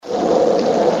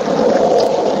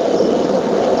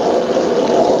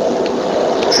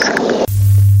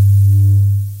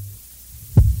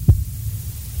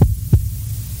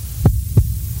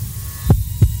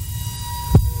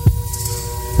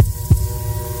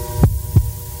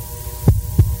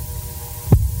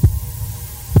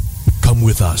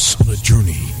with us on a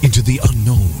journey into the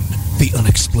unknown, the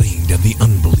unexplained, and the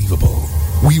unbelievable.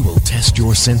 We will test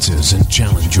your senses and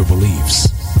challenge your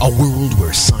beliefs. A world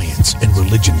where science and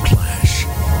religion clash.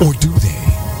 Or do they?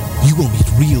 You will meet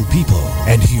real people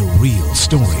and hear real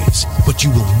stories, but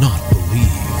you will not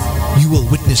believe. You will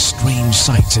witness strange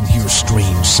sights and hear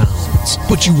strange sounds,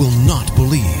 but you will not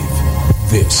believe.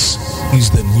 This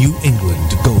is the New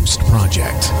England Ghost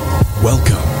Project.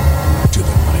 Welcome to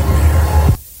the nightmare.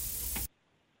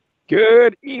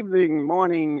 Good evening,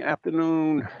 morning,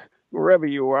 afternoon, wherever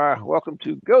you are. Welcome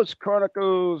to Ghost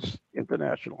Chronicles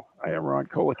International. I am Ron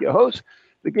Kolick, your host,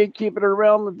 the gatekeeper of the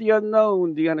realm of the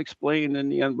unknown, the unexplained, and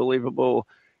the unbelievable.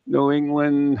 New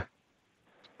England,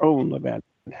 own event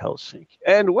in Helsinki.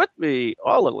 And with me,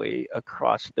 all the way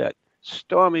across that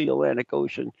stormy Atlantic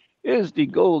Ocean, is the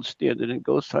gold standard in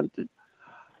ghost hunting,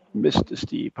 Mr.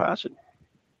 Steve Parson.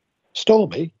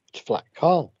 Stormy? It's flat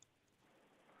calm.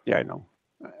 Yeah, I know.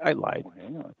 I lied.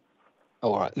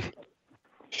 All right.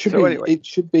 Anyway. It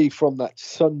should be from that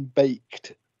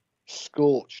sun-baked,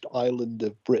 scorched island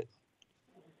of Britain.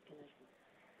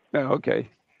 Oh, okay.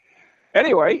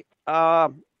 Anyway, I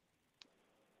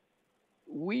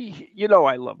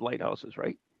love lighthouses,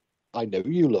 right? I know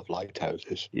you love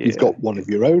lighthouses. Yeah. You've got one of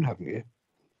your own, haven't you?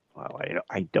 Well,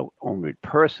 I don't own it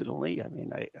personally. I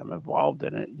mean, I'm involved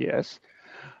in it, yes.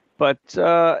 But,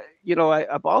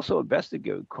 I've also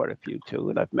investigated quite a few, too,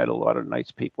 and I've met a lot of nice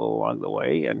people along the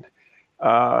way. And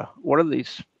one of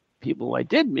these people I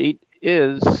did meet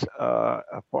is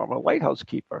a former lighthouse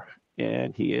keeper,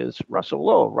 and he is Russell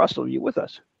Lowe. Russell, are you with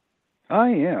us? I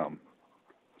am.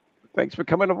 Thanks for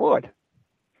coming aboard.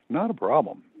 Not a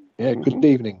problem. Yeah, good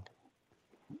evening.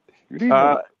 Good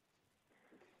evening.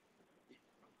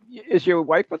 Is your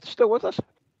wife still with us?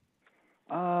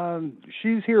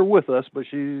 She's here with us, but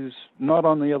she's not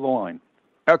on the other line.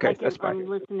 Okay, that's fine. I'm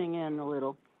listening in a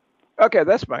little. Okay,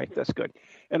 that's fine. That's good.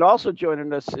 And also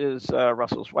joining us is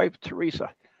Russell's wife, Teresa.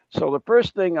 So the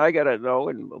first thing I got to know,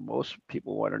 and most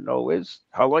people want to know, is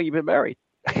how long you been married?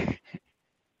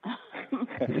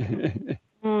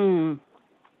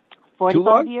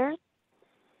 45 years?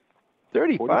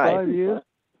 35. 45 years?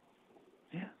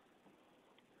 Yeah.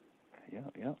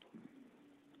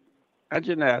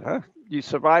 Imagine that, huh? You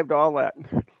survived all that.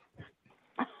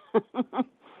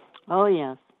 Oh,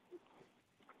 yes.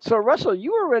 So, Russell,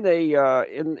 you were in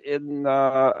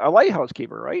a lighthouse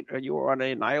keeper, right? You were on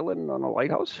an island on a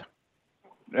lighthouse?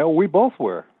 Yeah, we both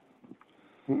were.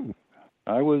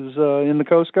 I was in the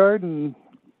Coast Guard and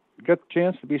got the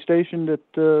chance to be stationed at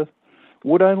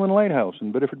Wood Island Lighthouse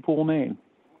in Biddeford Pool, Maine.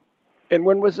 And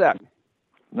when was that?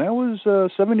 That was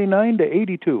 79 to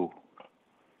 82.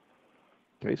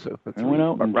 Okay, so I went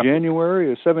out in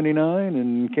January of 79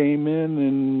 and came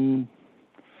in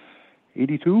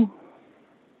 82.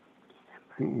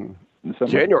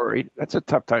 January, that's a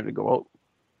tough time to go out.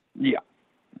 Yeah.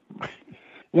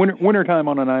 Wintertime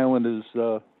on an island is,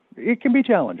 it can be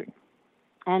challenging.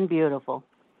 And beautiful.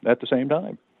 At the same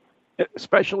time.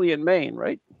 Especially in Maine,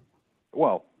 right?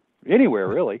 Well, anywhere,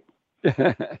 really.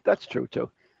 That's true, too.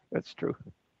 That's true.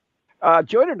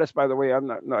 Joining us, by the way, I'm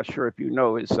not sure if you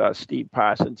know, is Steve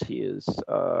Parsons. He is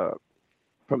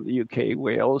from the UK,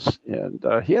 Wales, and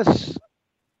he has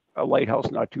a lighthouse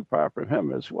not too far from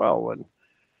him as well. And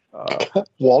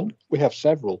one, we have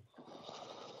several.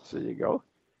 So there you go.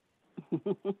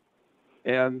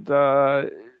 And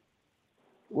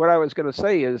what I was going to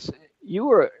say is,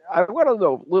 I want to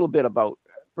know a little bit about,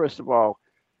 first of all,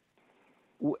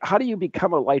 how do you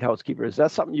become a lighthouse keeper? Is that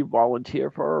something you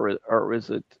volunteer for, or is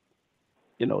it,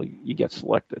 you get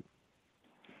selected?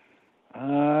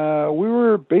 I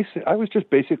was just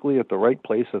basically at the right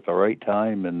place at the right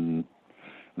time, and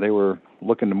they were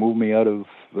looking to move me out of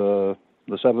the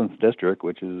 7th District,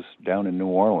 which is down in New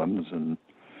Orleans, and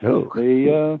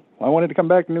I wanted to come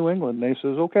back to New England. And they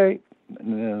says, okay.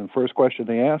 And the first question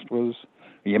they asked was,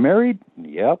 are you married?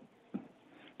 Yep.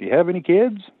 Do you have any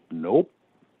kids? Nope.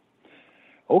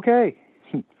 Okay.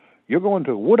 You're going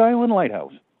to Wood Island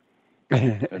Lighthouse.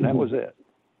 And that was it.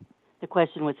 The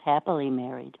question was happily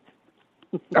married.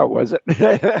 Oh, was it?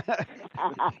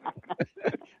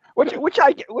 which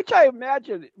I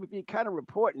imagine would be kind of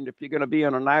important if you're going to be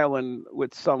on an island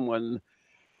with someone,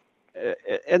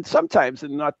 and sometimes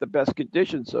in not the best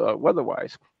conditions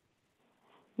weather-wise.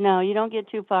 No, you don't get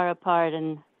too far apart,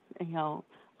 and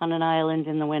on an island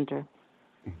in the winter.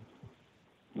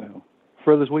 No.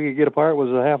 Furthest we could get apart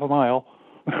was a half a mile.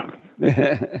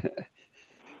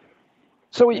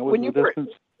 So when you distance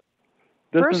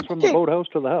from the boathouse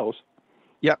to the house.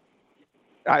 Yep,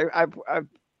 I've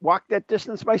walked that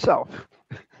distance myself.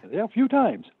 Yeah, a few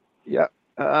times. Yeah,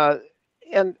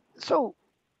 and so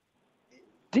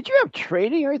did you have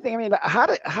training or anything? I mean,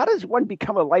 how does one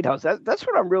become a lighthouse? That's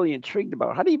what I'm really intrigued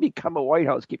about. How do you become a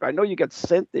lighthouse keeper? I know you got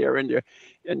sent there, and do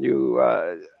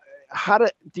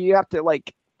you have to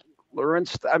like learn?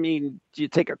 I mean, do you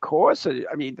take a course?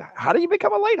 I mean, how do you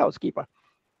become a lighthouse keeper?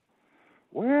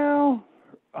 Well,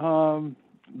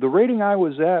 the rating I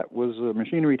was at was a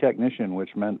machinery technician,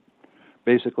 which meant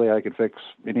basically I could fix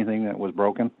anything that was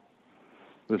broken.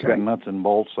 It's got nuts and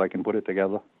bolts, so I can put it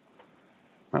together.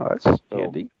 Oh, that's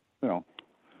handy. You know,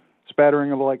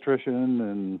 spattering of electrician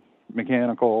and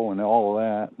mechanical and all of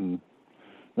that, and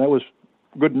that was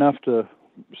good enough to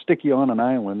stick you on an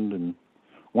island. And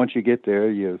once you get there,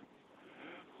 you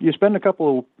spend a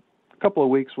couple of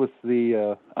weeks with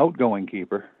the outgoing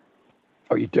keeper.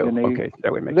 Oh, you do? Okay,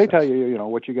 that would make sense. They tell you,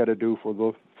 what you got to do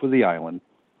for the island.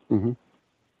 Mm-hmm.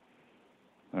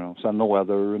 Send the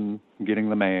weather and getting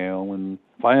the mail and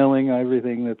filing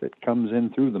everything that comes in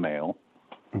through the mail.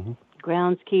 Mm-hmm.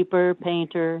 Groundskeeper,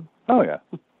 painter. Oh, yeah.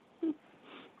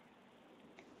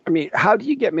 I mean, how do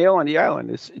you get mail on the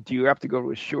island? Do you have to go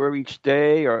to a store each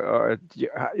day, or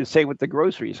same with the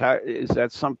groceries? Is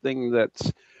that something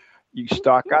that you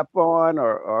stock up on,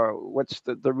 or what's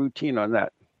the routine on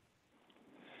that?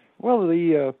 Well,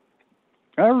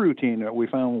 our routine that we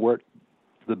found worked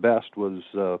the best was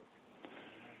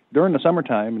during the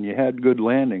summertime, and you had good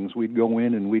landings. We'd go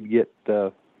in and we'd get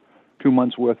 2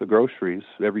 months worth of groceries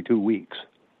every 2 weeks.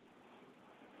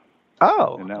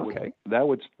 Oh, and that okay. That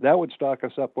would stock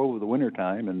us up over the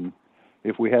wintertime, and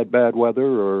if we had bad weather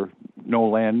or no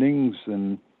landings,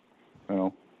 and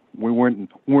we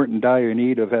weren't in dire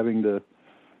need of having to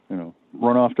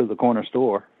run off to the corner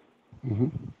store.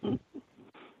 Mm-hmm.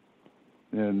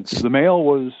 And the mail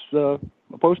was a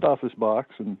post office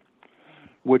box, and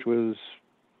which was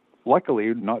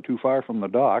luckily not too far from the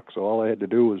dock, so all I had to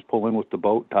do was pull in with the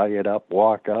boat, tie it up,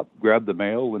 walk up, grab the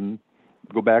mail, and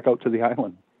go back out to the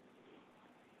island.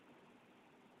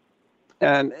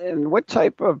 And what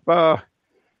type of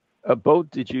a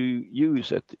boat did you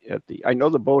use at the? I know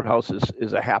the boathouse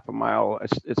is a half a mile.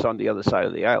 It's on the other side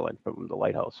of the island from the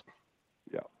lighthouse.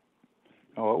 Yeah.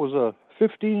 Oh, it was a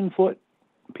 15-foot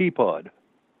Peapod,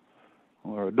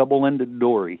 or a double-ended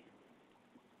dory.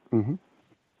 Mm-hmm.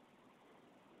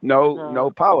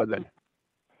 No power then.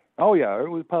 Oh yeah, it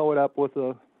was powered up with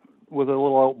a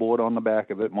little outboard on the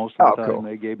back of it. Most of the time, cool.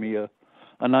 They gave me a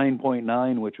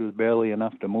 9.9, which was barely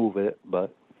enough to move it,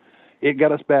 but it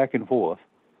got us back and forth.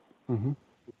 Mm-hmm.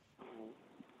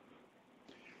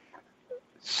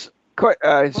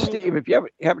 Steve, if you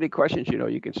have any questions,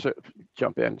 you can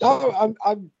jump in. So.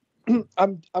 No,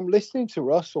 I'm listening to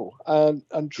Russell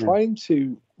and trying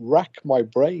to rack my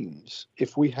brains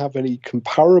if we have any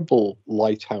comparable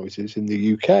lighthouses in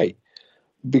the UK,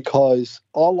 because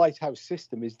our lighthouse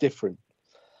system is different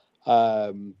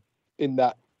in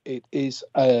that it is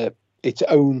its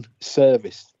own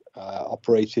service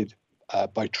operated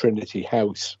by Trinity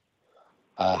House,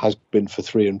 has been for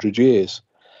 300 years,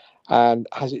 and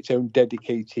has its own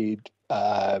dedicated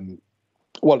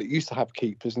it used to have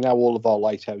keepers. Now all of our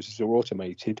lighthouses are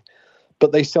automated,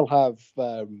 but they still have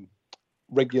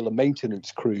regular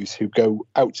maintenance crews who go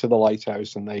out to the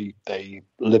lighthouse and they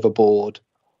live aboard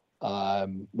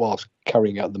whilst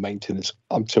carrying out the maintenance.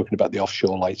 I'm talking about the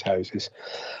offshore lighthouses.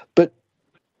 But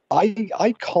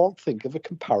I can't think of a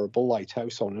comparable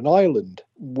lighthouse on an island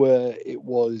where it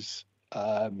was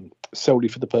solely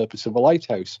for the purpose of a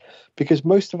lighthouse, because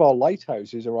most of our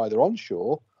lighthouses are either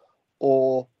onshore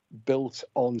or built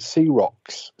on sea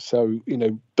rocks, so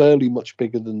barely much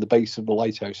bigger than the base of the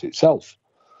lighthouse itself.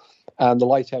 And the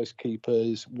lighthouse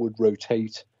keepers would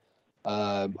rotate.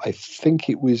 I think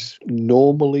it was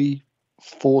normally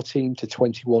 14 to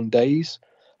 21 days,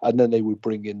 and then they would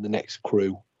bring in the next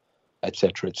crew,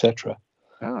 etc., etc.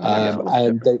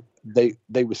 And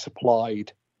they were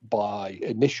supplied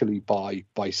initially by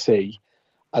sea,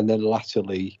 and then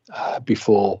latterly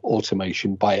before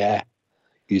automation by air,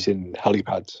 using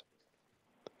helipads.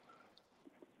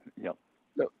 Yep.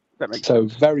 That makes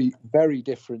sense. So very, very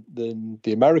different than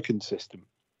the American system.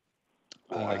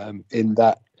 In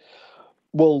that,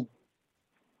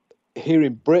 here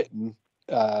in Britain,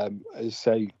 as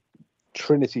say,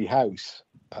 Trinity House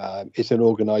is an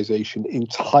organisation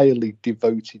entirely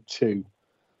devoted to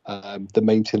the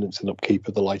maintenance and upkeep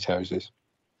of the lighthouses.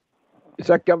 Is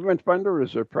that government funded or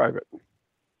is it private?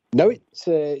 No,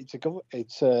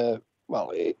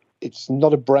 it's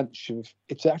not a branch of.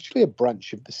 It's actually a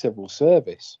branch of the civil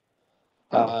service.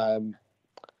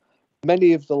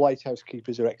 Many of the lighthouse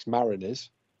keepers are ex-mariners,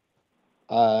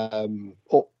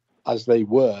 or as they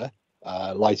were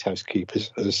lighthouse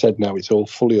keepers. As I said, now it's all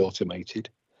fully automated.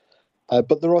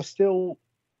 But there are still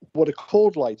what are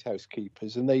called lighthouse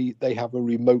keepers, and they have a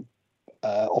remote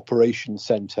operations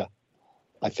centre.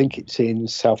 I think it's in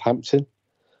Southampton,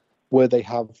 where they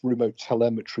have remote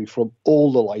telemetry from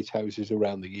all the lighthouses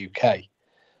around the UK.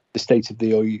 The state of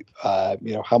the oil,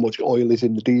 how much oil is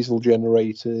in the diesel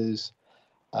generators,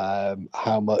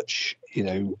 how much,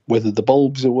 whether the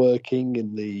bulbs are working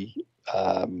in the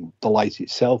light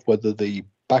itself, whether the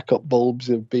backup bulbs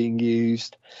are being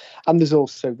used, and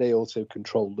they also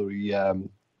control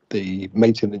the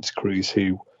maintenance crews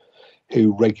who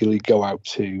regularly go out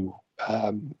to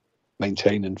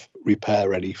maintain and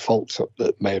repair any faults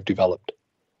that may have developed.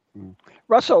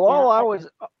 Russell,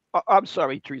 I'm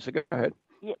sorry, Teresa, go ahead.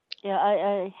 Yeah,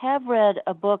 I have read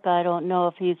a book. I don't know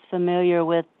if he's familiar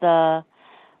with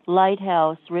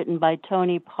Lighthouse, written by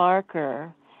Tony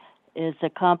Parker. Is a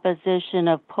composition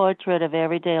of portrait of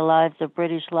everyday lives of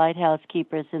British lighthouse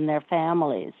keepers and their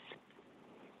families.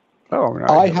 Oh, no,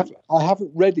 I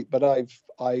haven't read it, but I've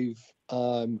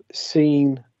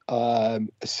seen a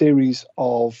series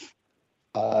of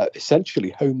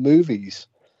essentially home movies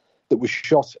that was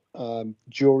shot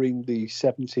during the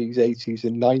 70s, 80s,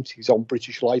 and 90s on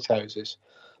British lighthouses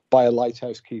by a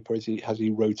lighthouse keeper as he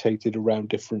rotated around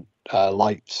different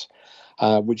lights,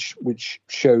 which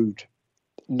showed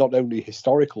not only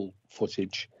historical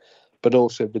footage, but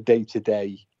also the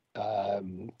day-to-day,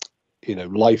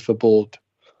 life aboard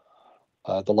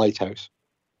the lighthouse.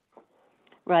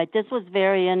 Right. This was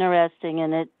very interesting,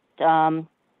 and it,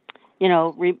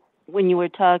 when you were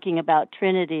talking about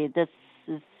Trinity, this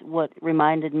is what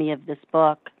reminded me of this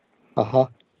book. Uh-huh.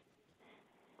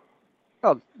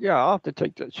 Oh, yeah, I'll have to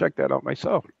check that out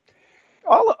myself.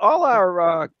 All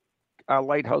our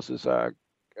lighthouses are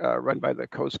run by the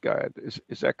Coast Guard.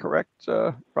 Is that correct,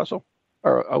 Russell?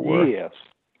 Or Yes.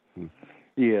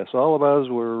 Yes, all of ours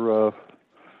were,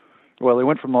 they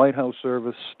went from the Lighthouse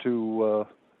Service to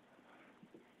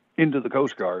into the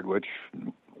Coast Guard, which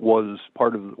was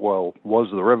was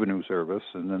the Revenue Service,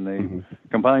 and then they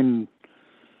combined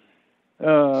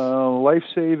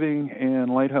life-saving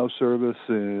and lighthouse service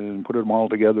and put them all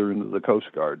together into the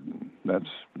Coast Guard. That's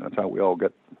how we all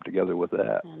got together with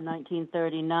that. And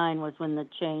 1939 was when the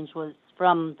change was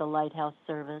from the lighthouse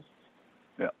service.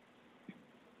 Yeah.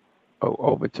 Oh,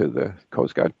 over to the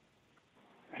Coast Guard.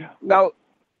 Yeah. Now,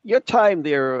 your time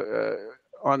there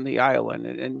on the island,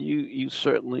 and you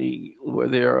certainly were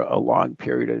there a long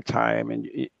period of time, and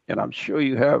I'm sure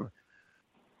you have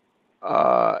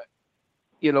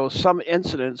some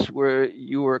incidents where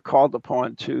you were called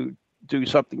upon to do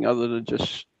something other than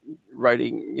just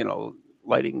lighting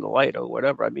the light or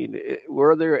whatever. I mean,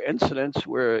 were there incidents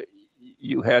where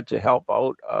you had to help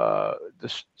out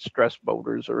distressed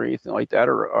boaters or anything like that,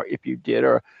 or if you did,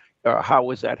 or how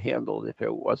was that handled if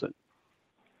it wasn't?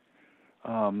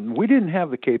 We didn't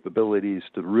have the capabilities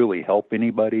to really help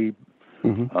anybody.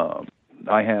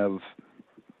 I have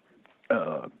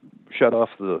shut off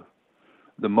the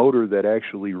motor that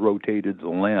actually rotated the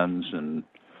lens and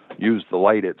used the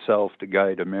light itself to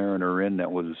guide a mariner in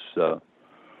that was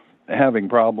having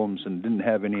problems and didn't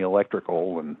have any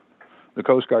electrical, and the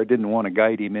Coast Guard didn't want to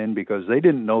guide him in because they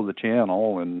didn't know the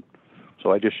channel, and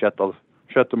so I just shut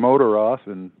the motor off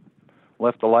and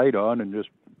left the light on and just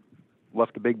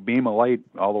left a big beam of light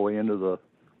all the way into the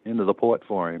port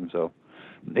for him. So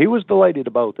he was delighted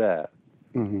about that.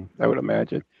 I would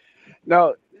imagine.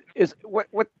 Now,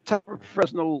 what type of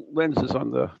Fresnel lens is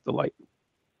on the light?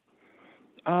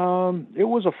 It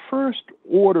was a first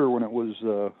order when it was,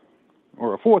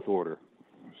 or a fourth order,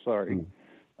 sorry,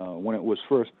 when it was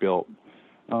first built.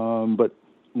 But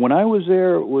when I was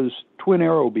there, it was twin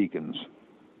arrow beacons.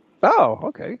 Oh,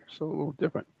 okay. So a little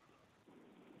different.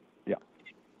 Yeah.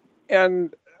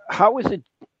 And how is it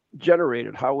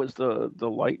generated? How is the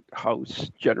lighthouse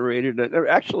generated? And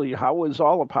actually, how was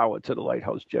all the power to the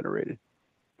lighthouse generated?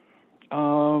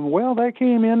 That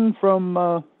came in from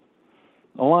a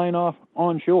line off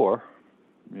onshore,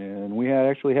 and we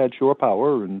actually had shore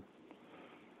power and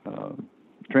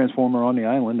transformer on the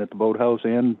island at the boathouse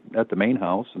and at the main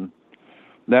house, and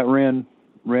that ran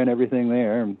everything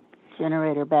there. And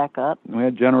generator backup. We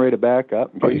had generator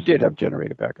backup. Oh, you did have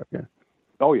generator backup, yeah.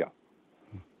 Oh, yeah.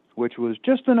 Which was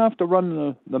just enough to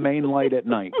run the main light at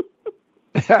night.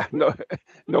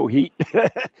 No heat.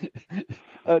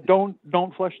 Don't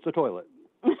flush the toilet.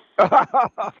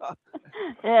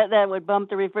 That would bump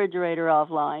the refrigerator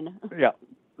offline. Yeah.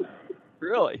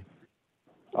 Really?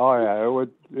 Oh yeah.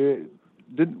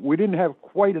 We didn't have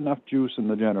quite enough juice in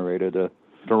the generator to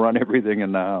run everything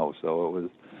in the house, so it was.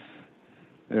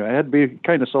 It had to be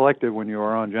kind of selective when you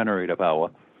were on generator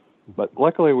power. But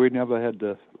luckily, we never had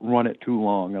to run it too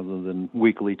long, other than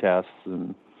weekly tests,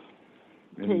 and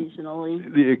Occasionally.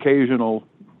 The occasional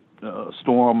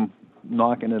storm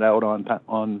knocking it out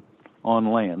on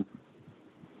land.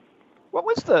 What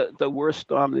was the worst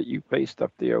storm that you faced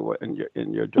up there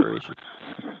in your duration?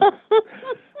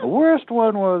 The worst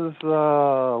one was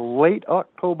late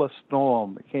October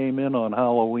storm that came in on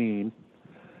Halloween,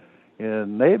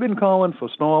 and they've been calling for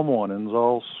storm warnings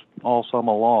all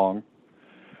summer long,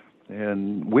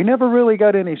 and we never really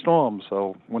got any storms.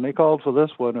 So when they called for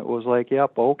this one, it was like,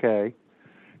 yep, okay.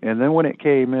 And then when it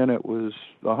came in, it was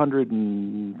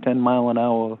 110 mile an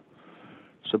hour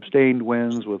sustained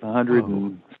winds with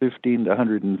 115 to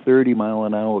 130 mile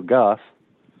an hour gusts,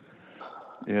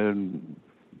 and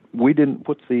we didn't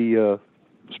put the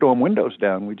storm windows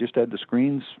down. We just had the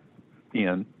screens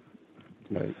in.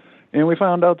 Right. And we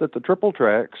found out that the triple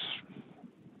tracks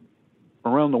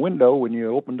around the window, when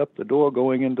you opened up the door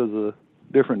going into the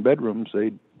different bedrooms,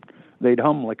 they'd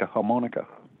hum like a harmonica.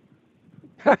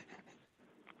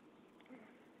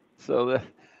 So,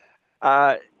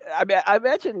 I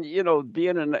imagine,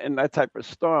 being in that type of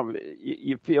storm,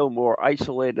 you feel more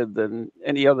isolated than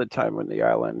any other time on the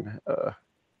island.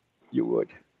 You would.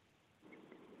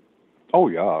 Oh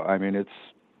yeah, I mean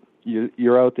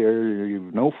you're out there. You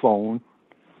have no phone.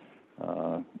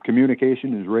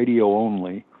 Communication is radio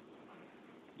only,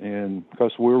 and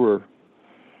because we were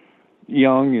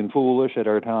young and foolish at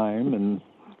our time, and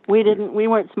we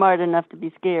weren't smart enough to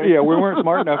be scared. Yeah, we weren't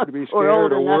smart enough to be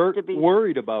scared or to be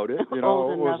worried about it. It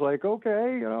was like,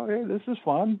 okay, hey, this is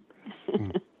fun.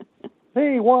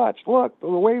 Hey, watch, look, the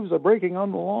waves are breaking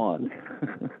on the lawn.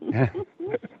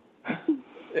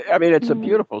 I mean, it's a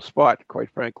beautiful spot, quite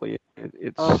frankly.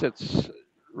 It sits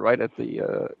right at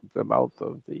the mouth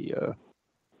of the.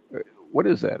 What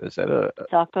is that? Is that a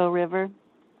Saco River?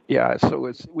 Yeah.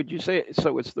 So would you say?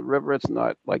 So it's the river. It's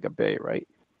not like a bay, right?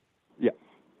 Yeah.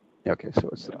 Okay. So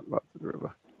it's the mouth of the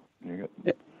river. And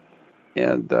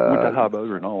with the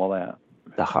harbor and all of that.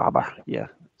 The harbor. Yeah.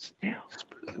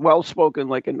 Well spoken,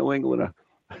 like a New Englander.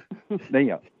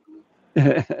 Yeah.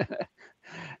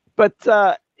 But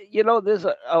there's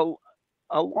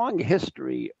a long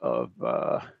history of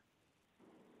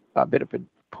Biddeford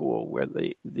Pool where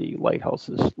the lighthouse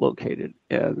is located,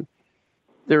 and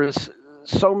there's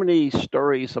so many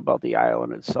stories about the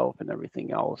island itself and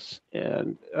everything else.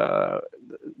 And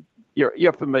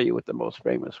you're familiar with the most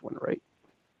famous one, right?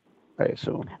 I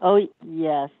assume. Oh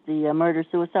yes, the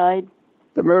murder-suicide.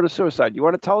 The murder-suicide. You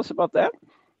want to tell us about that?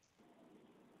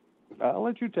 I'll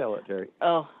let you tell it, Terry.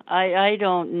 Oh, I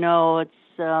don't know. It's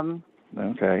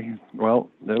Okay. Well,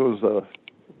 there was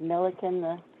Milliken,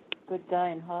 the good guy,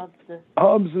 and Hobbs.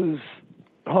 Hobbs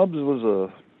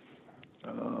was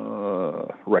a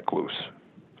recluse.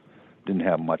 Didn't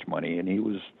have much money, and he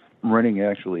was renting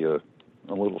actually a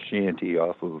little shanty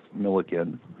off of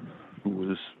Milliken, who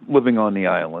was living on the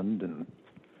island, and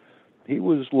he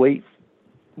was late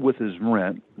with his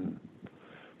rent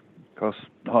because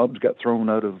Hobbs got thrown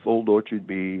out of Old Orchard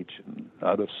Beach and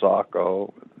out of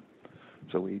Saco.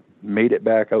 So he made it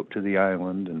back out to the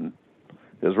island, and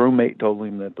his roommate told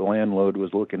him that the landlord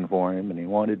was looking for him and he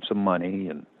wanted some money,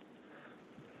 and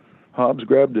Hobbs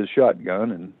grabbed his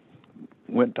shotgun and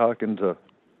went talking to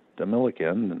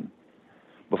Milliken, and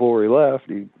before he left,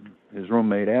 his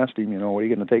roommate asked him, what are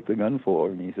you going to take the gun for?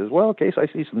 And he says, well, in case I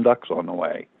see some ducks on the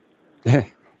way.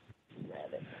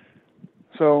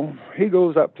 So he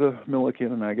goes up to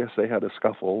Milliken, and I guess they had a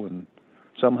scuffle, and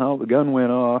somehow the gun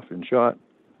went off and shot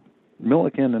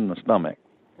Milliken in the stomach.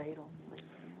 Fatal.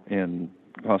 And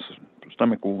because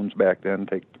stomach wounds back then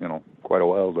take, quite a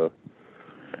while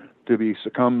to be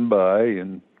succumbed by,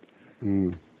 and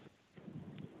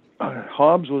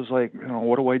Hobbs was like,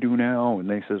 what do I do now? And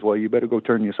they says, well, you better go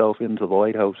turn yourself into the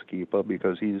lighthouse keeper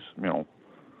because he's,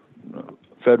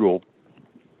 federal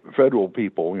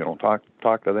people,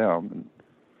 talk to them. And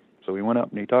so he went up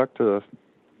and he talked to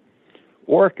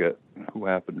Orcutt, who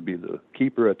happened to be the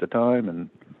keeper at the time, and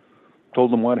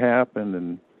told him what happened.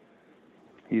 And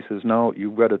he says, no,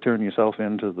 you've got to turn yourself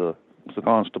into the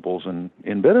constables in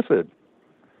Biddeford.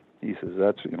 He says,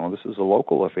 that's, this is a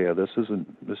local affair. This is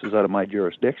out of my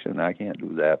jurisdiction. I can't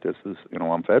do that. This is,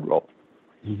 I'm federal.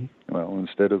 Mm-hmm. Well,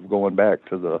 instead of going back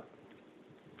to the,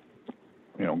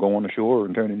 going ashore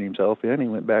and turning himself in, he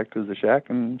went back to the shack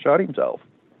and shot himself.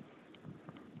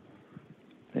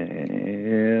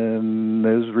 And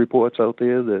there's reports out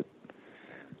there that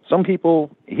some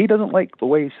people, he doesn't like the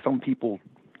way some people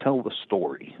tell the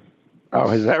story.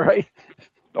 Oh, is that right?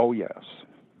 Oh, yes.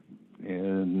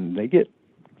 And they get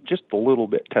just a little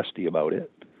bit testy about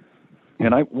it.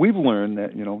 And we've learned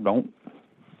that,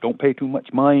 don't pay too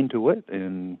much mind to it.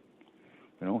 And,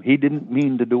 he didn't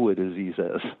mean to do it, as he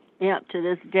says. Yeah, to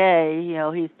this day,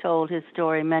 he's told his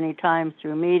story many times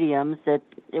through mediums that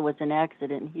it was an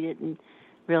accident. He didn't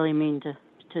really mean to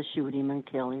shoot him and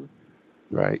kill him.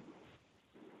 Right.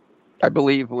 I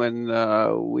believe when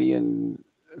we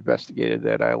investigated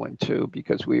that island too,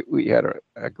 because we had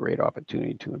a great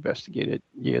opportunity to investigate it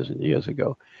years and years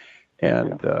ago,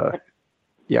 and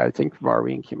I think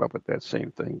Maureen came up with that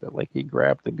same thing, that like he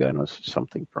grabbed the gun or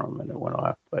something from him and it went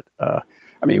off. But I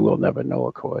mean, we'll never know,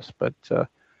 of course, but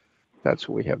that's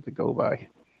what we have to go by.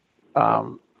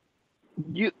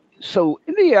 So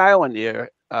in the island there,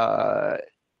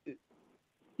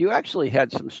 you actually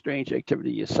had some strange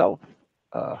activity yourself,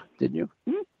 didn't you?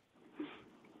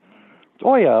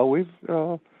 Oh yeah,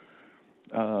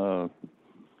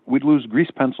 we'd lose grease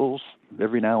pencils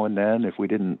every now and then if we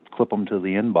didn't clip them to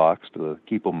the inbox to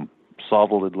keep them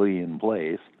solidly in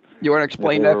place. You want to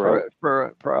explain that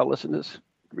for our listeners?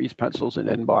 Grease pencils and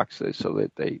inboxes, so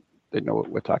that they know what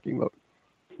we're talking about.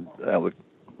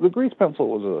 The grease pencil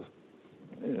was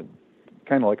a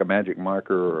kind of like a magic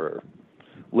marker or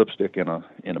lipstick in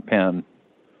a pen,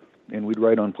 and we'd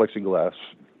write on plexiglass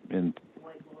in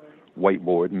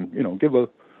whiteboard, and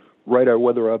write our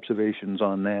weather observations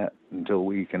on that until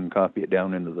we can copy it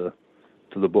down into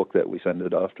the book that we send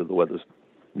it off to the weather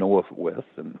NOAA with.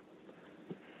 And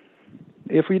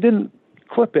if we didn't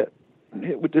clip it,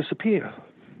 it would disappear.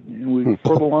 And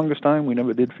for the longest time, we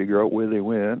never did figure out where they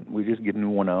went. We just get a new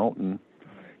one out and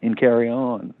carry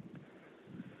on.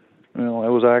 I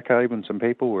was archiving some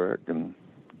paperwork and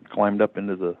climbed up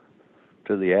into the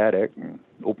attic and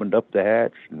opened up the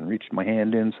hatch and reached my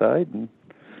hand inside, and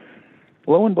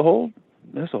lo and behold,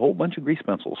 there's a whole bunch of grease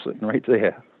pencils sitting right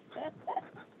there.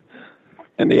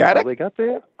 In the attic? How they got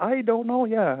there? I don't know.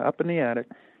 Yeah, up in the attic.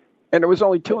 And there was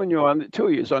only two of you on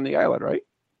the island, right?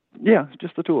 Yeah,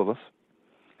 just the two of us.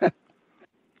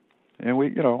 And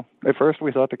we, at first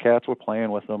we thought the cats were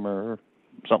playing with them or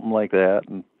something like that,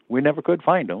 and we never could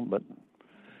find them. But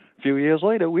a few years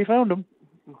later, we found them.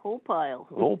 A whole pile.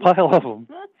 A whole pile of them.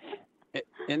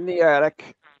 In the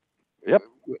attic. Yep.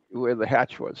 Where the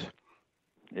hatch was.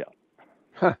 Yeah.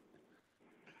 Huh.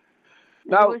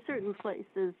 There were certain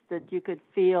places that you could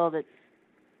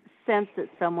sense that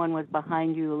someone was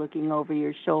behind you looking over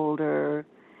your shoulder.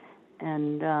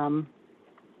 And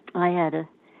I had an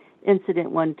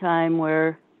incident one time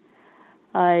where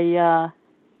I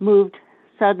moved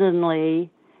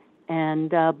suddenly and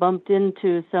bumped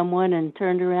into someone and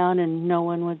turned around and no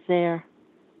one was there.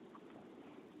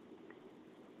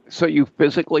 So you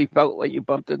physically felt like you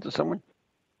bumped into someone?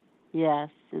 Yes,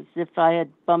 as if I had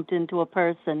bumped into a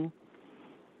person.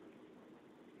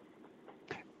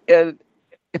 And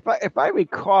if I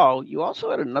recall, you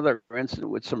also had another incident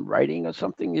with some writing or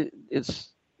something.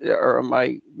 Or am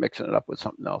I mixing it up with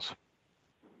something else?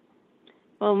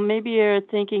 Well, maybe you're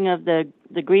thinking of the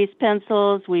grease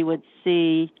pencils. We would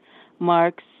see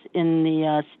marks in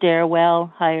the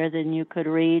stairwell higher than you could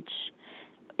reach,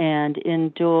 and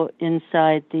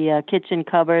inside the kitchen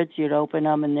cupboards, you'd open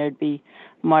them and there'd be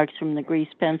marks from the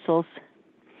grease pencils.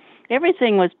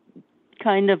 Everything was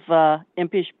kind of a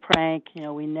impish prank.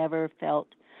 We never felt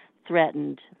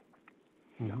threatened.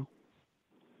 No.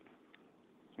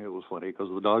 It was funny because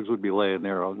the dogs would be laying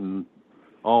there and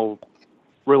all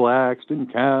relaxed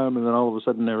and calm, and then all of a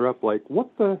sudden they're up like, what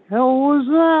the hell was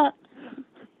that?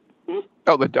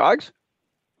 Oh, the dogs?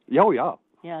 Oh, yeah.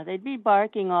 Yeah, they'd be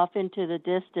barking off into the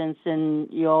distance, and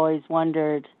you always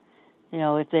wondered,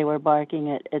 if they were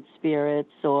barking at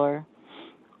spirits or...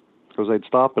 Because they'd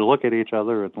stop and look at each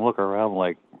other and look around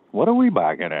like, what are we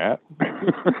barking at?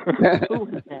 Who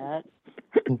was that?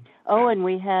 Oh, and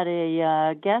we had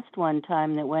a guest one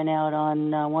time that went out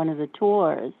on one of the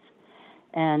tours.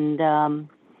 And,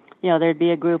 there'd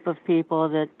be a group of people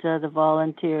that the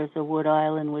volunteers of Wood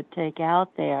Island would take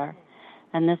out there.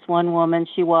 And this one woman,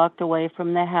 she walked away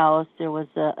from the house. There was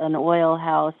an oil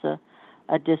house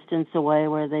a distance away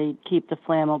where they keep the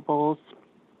flammables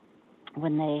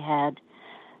when they had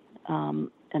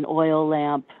an oil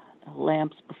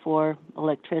lamps before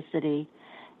electricity.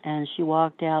 And she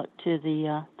walked out to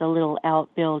the little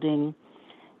outbuilding,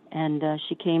 and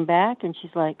she came back, and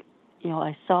she's like,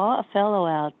 I saw a fellow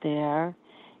out there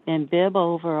in bib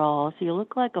overalls. He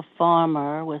looked like a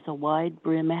farmer with a wide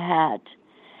brim hat.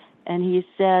 And he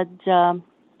said,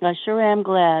 I sure am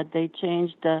glad they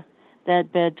changed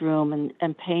that bedroom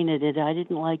and painted it. I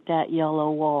didn't like that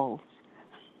yellow walls.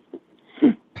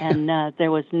 And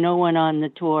there was no one on the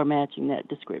tour matching that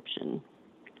description.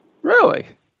 Really?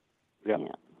 Yeah.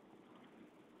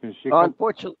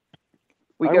 Unfortunately,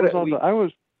 I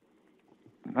was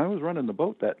running the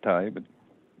boat that time, and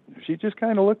she just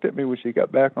kind of looked at me when she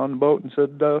got back on the boat and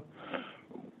said,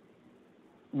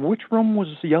 which room was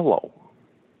yellow?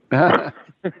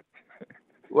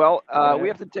 Well, we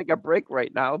have to take a break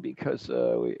right now because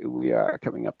we are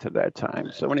coming up to that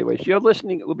time. So anyways, you're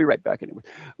listening. We'll be right back anyway.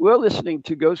 We're listening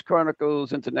to Ghost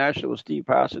Chronicles International with Steve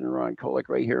Parson and Ron Kolick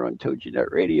right here on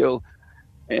TogiNet Radio.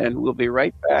 And we'll be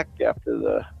right back after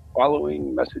the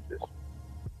following messages.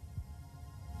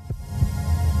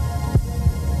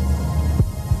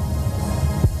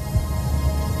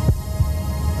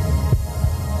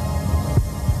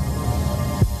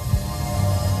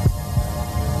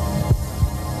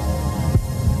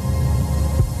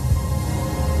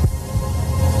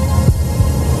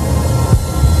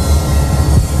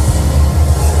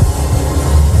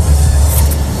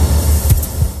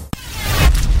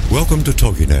 Welcome to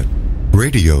TogiNet,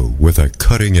 radio with a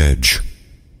cutting edge.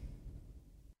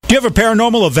 Do you have a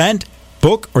paranormal event,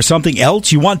 book, or something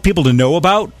else you want people to know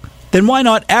about? Then why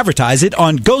not advertise it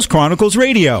on Ghost Chronicles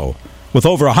Radio? With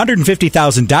over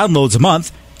 150,000 downloads a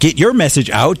month, get your message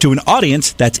out to an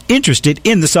audience that's interested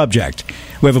in the subject.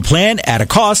 We have a plan at a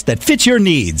cost that fits your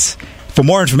needs. For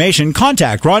more information,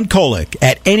 contact Ron Kolick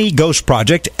at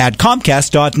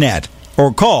anyghostproject@comcast.net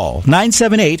or call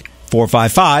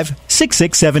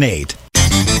 978-455-6678.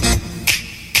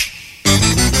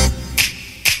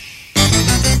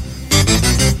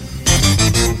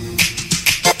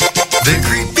 They're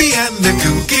creepy and they're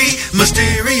kooky,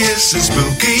 mysterious and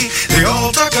spooky. They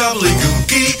all talk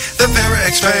gobbledygooky, the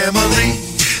Parax family.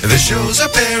 The shows are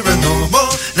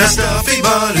paranormal, not stuffy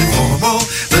but informal.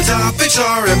 The topics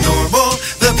are abnormal,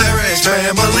 the Parax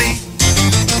family.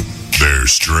 They're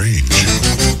strange,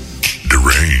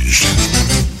 deranged,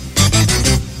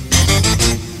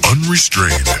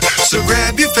 unrestrained. So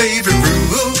grab your favorite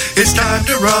brew, it's time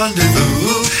to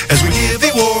rendezvous as we give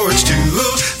awards to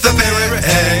the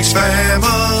Parax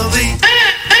family.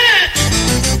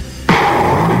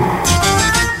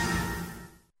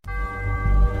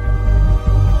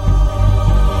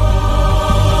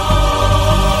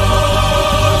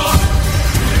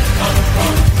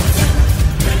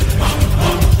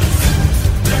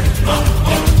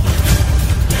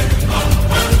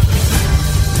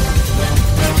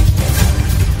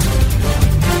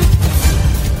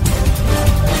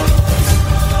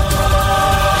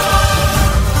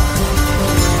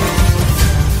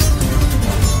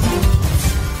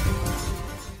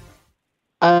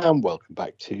 And welcome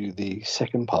back to the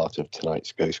second part of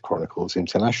tonight's Ghost Chronicles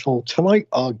International. Tonight,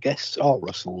 our guests are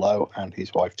Russell Lowe and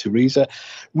his wife Teresa,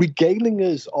 regaling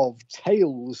us of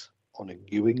tales on a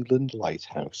New England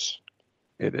lighthouse.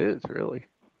 It is, really.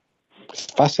 It's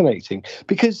fascinating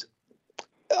because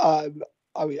I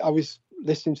was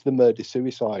listening to the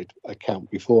murder-suicide account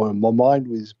before, and my mind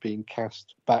was being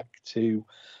cast back to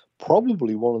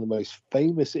probably one of the most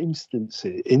famous incidents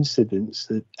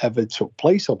that ever took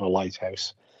place on a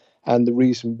lighthouse, and the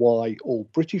reason why all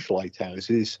British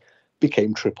lighthouses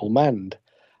became triple manned.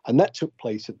 And that took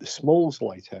place at the Smalls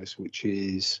Lighthouse, which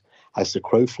is, as the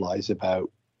crow flies,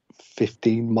 about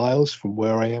 15 miles from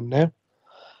where I am now.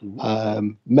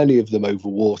 Mm-hmm. Many of them over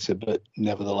water, but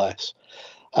nevertheless.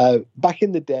 Back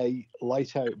in the day,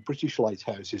 British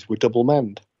lighthouses were double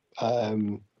manned.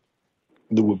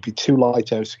 There would be two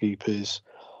lighthouse keepers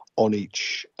on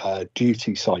each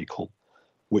duty cycle,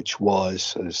 which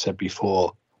was, as I said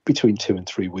before, between 2 and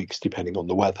 3 weeks, depending on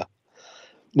the weather.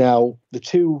 Now, the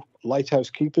two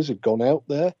lighthouse keepers had gone out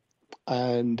there,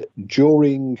 and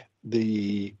within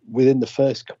the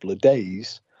first couple of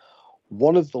days,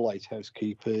 one of the lighthouse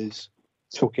keepers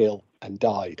took ill and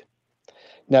died.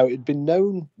 Now, it had been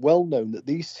well known that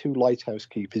these two lighthouse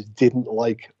keepers didn't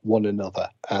like one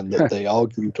another and that they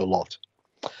argued a lot.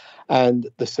 And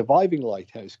the surviving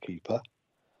lighthouse keeper,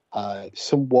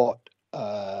 somewhat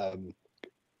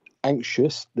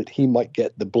anxious that he might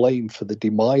get the blame for the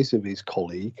demise of his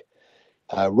colleague,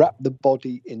 wrapped the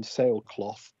body in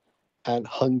sailcloth and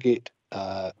hung it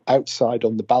outside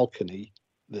on the balcony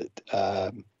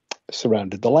that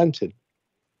surrounded the lantern.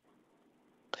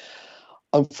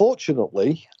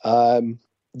 Unfortunately,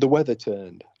 the weather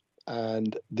turned,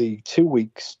 and the 2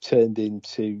 weeks turned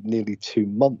into nearly 2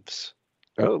 months.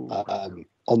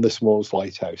 On the Smalls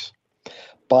Lighthouse,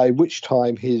 by which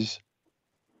time his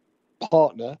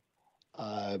partner,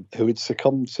 who had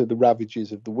succumbed to the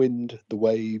ravages of the wind, the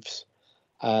waves,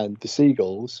 and the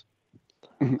seagulls,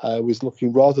 was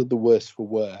looking rather the worse for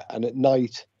wear. And at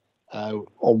night, on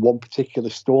one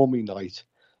particular stormy night,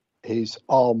 his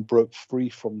arm broke free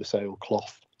from the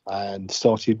sailcloth and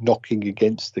started knocking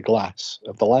against the glass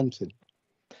of the lantern.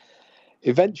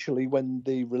 Eventually, when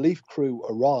the relief crew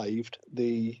arrived,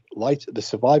 the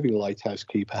surviving lighthouse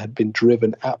keeper had been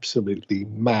driven absolutely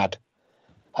mad.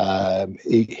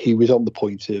 He was on the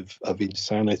point of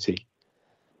insanity.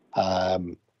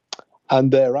 And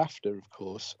thereafter, of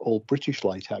course, all British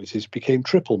lighthouses became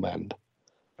triple manned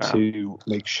to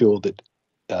make sure that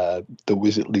there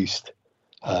was at least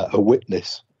a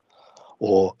witness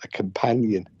or a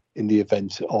companion in the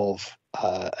event of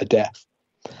a death.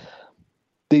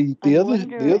 The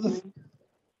other.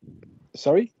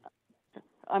 Sorry?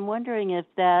 I'm wondering if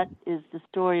that is the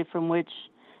story from which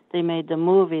they made the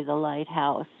movie The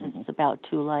Lighthouse. It's about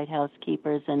two lighthouse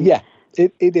keepers, and yeah,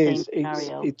 it is.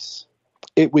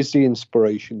 It was the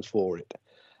inspiration for it.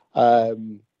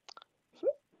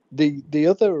 The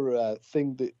other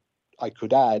thing that I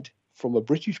could add from a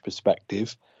British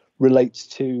perspective relates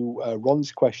to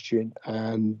Ron's question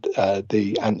and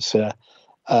the answer.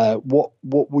 What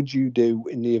would you do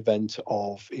in the event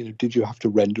of, did you have to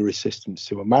render assistance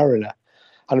to a mariner?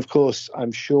 And of course,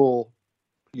 I'm sure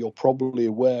you're probably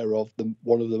aware of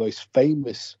one of the most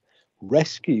famous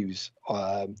rescues,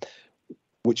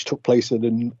 which took place up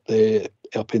in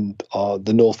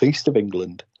the northeast of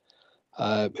England.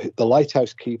 The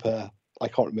lighthouse keeper, I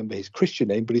can't remember his Christian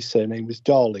name, but his surname was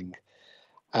Darling.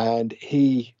 And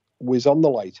he was on the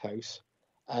lighthouse,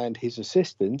 and his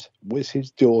assistant was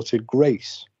his daughter,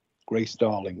 Grace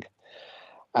Darling.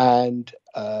 And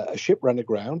a ship ran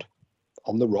aground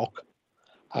on the rock.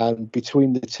 And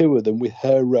between the two of them, with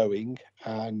her rowing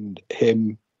and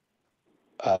him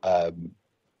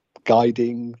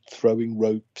guiding, throwing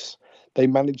ropes, they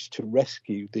managed to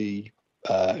rescue the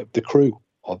crew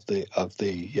of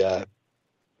the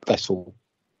vessel,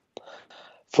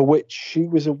 for which she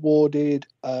was awarded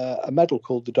a medal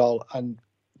called the Darling. And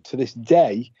to this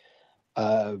day,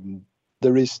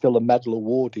 there is still a medal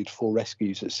awarded for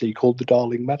rescues at sea called the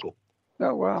Darling Medal.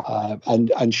 Oh, wow.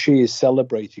 And she is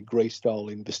celebrated, Grace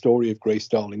Darling. The story of Grace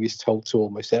Darling is told to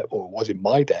almost, or was in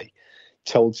my day,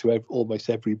 told to almost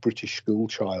every British school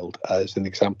child as an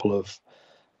example of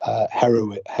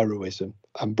heroism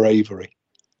and bravery.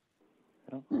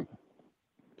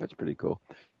 That's pretty cool.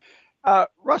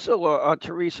 Russell or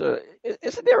Teresa,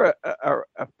 isn't there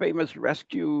a famous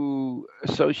rescue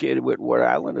associated with Ward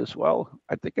Island as well?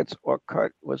 I think it's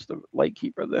Orcutt was the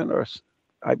lightkeeper then, or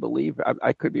I believe.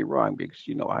 I could be wrong because,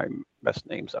 I mess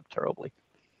names up terribly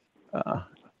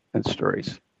and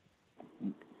stories.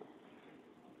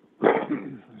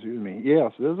 Excuse me.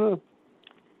 Yes, there's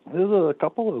a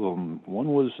couple of them.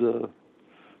 One was the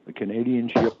Canadian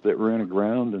ship that ran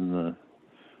aground, and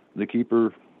the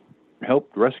keeper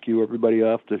helped rescue everybody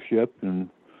off the ship and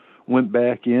went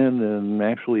back in and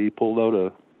actually pulled out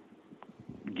a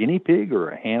guinea pig or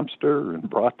a hamster and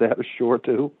brought that ashore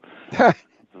too.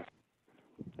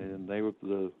 And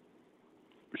the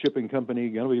shipping company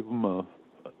going to give them a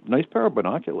nice pair of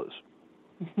binoculars.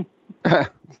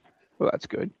 Well, that's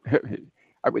good.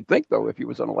 I would think, though, if he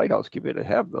was on a lighthouse keeper, to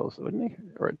have those, wouldn't he?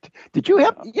 Or did you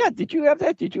have? Yeah, did you have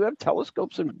that? Did you have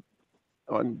telescopes and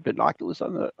on binoculars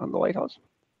on the lighthouse?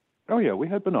 Oh yeah, we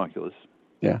had binoculars.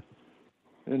 Yeah,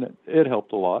 and it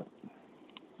helped a lot.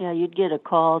 Yeah, you'd get a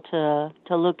call to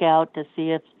look out to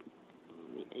see if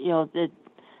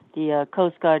the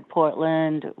Coast Guard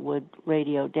Portland would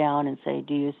radio down and say,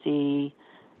 "Do you see,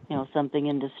 something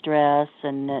in distress?"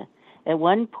 And at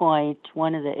one point,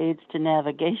 one of the aids to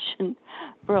navigation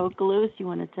broke loose. You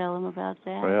want to tell them about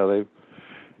that? Yeah,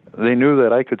 they knew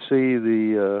that I could see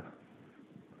the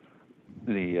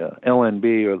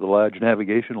LNB, or the large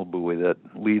navigational buoy that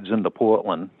leads into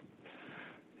Portland,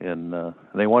 and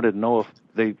they wanted to know if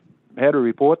they had a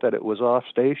report that it was off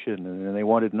station, and they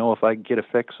wanted to know if I could get a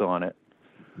fix on it.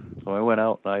 So I went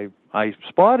out and I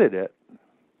spotted it,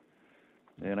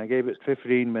 and I gave it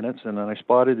 15 minutes, and then I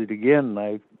spotted it again,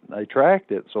 and I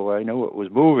tracked it, so I knew it was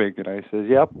moving, and I said,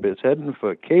 "Yep, it's heading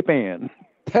for Cape Ann."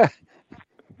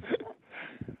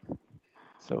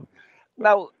 So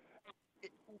now,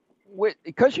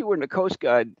 because you were in the Coast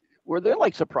Guard, were there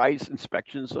like surprise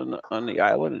inspections on the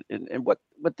island, and what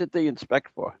did they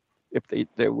inspect for, if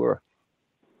they were?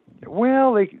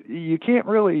 Well, you can't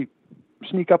really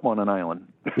sneak up on an island.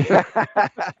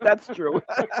 That's true.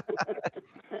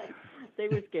 They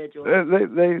were scheduled.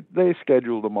 They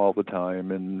scheduled them all the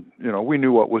time, and we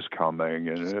knew what was coming,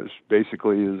 and it's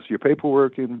basically is your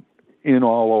paperwork in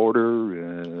all order,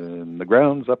 and the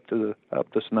ground's up to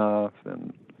snuff,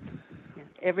 and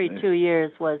every 2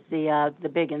 years was the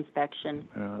big inspection.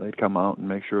 They'd come out and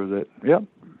make sure that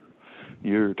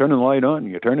you're turning the light on,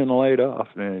 you're turning the light off,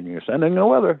 and you're sending the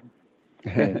weather,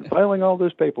 and filing all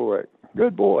this paperwork.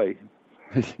 Good boy.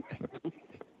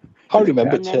 I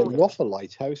remember turning off a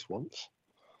lighthouse once.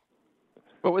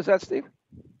 What was that, Steve?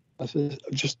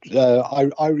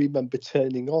 I remember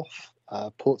turning off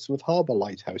Portsmouth Harbour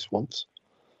Lighthouse once.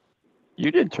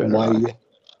 You did turn it on.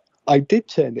 I did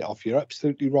turn it off. You're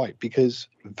absolutely right, because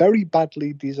very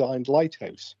badly designed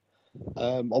lighthouse.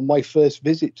 On my first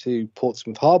visit to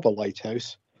Portsmouth Harbour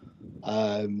Lighthouse,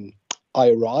 I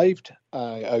arrived,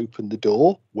 I opened the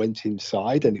door, went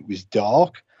inside, and it was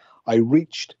dark. I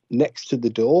reached next to the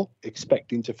door,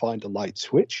 expecting to find a light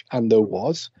switch, and there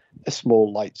was a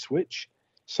small light switch.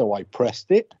 So I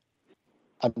pressed it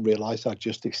and realised I'd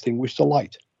just extinguished the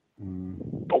light.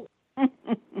 And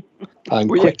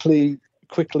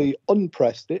quickly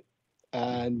unpressed it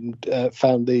and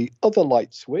found the other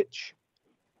light switch,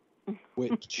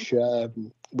 which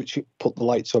put the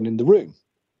lights on in the room.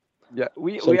 Yeah,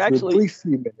 we for actually, a brief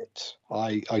few minutes,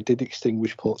 I did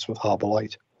extinguish Portsmouth Harbour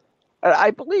Light.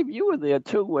 I believe you were there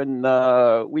too when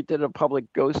we did a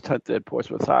public ghost hunt at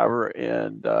Portsmouth Harbor,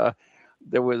 and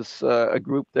there was a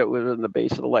group that was in the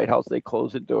base of the lighthouse. They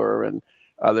closed the door, and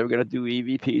they were going to do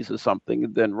EVPs or something.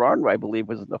 And then Ron, I believe,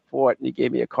 was in the fort, and he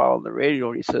gave me a call on the radio,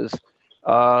 and he says,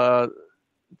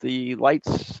 the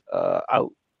lights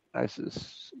out. I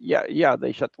says, yeah,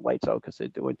 they shut the lights out because they're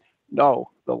doing, no,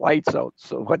 the lights out.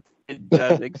 So what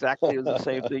did exactly the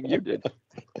same thing you did.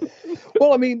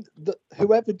 Well, I mean,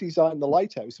 whoever designed the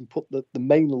lighthouse and put the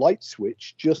main light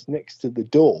switch just next to the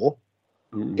door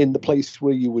in the place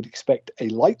where you would expect a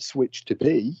light switch to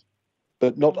be,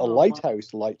 but not a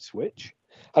lighthouse light switch.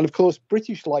 And of course,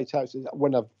 British lighthouses,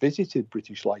 when I've visited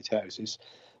British lighthouses,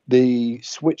 the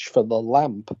switch for the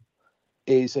lamp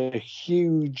is a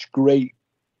huge, great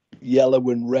yellow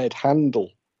and red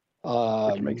handle.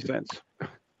 Which makes sense.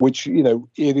 Which, it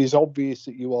is obvious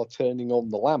that you are turning on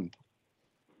the lamp.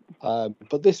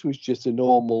 But this was just a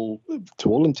normal, to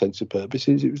all intents and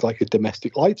purposes, it was like a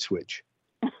domestic light switch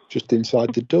just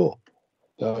inside the door.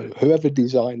 So whoever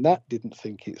designed that didn't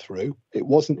think it through. It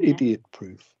wasn't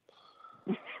idiot-proof.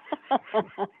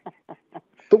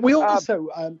 But we also,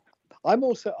 I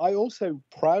also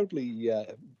proudly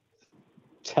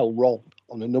tell Ron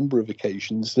on a number of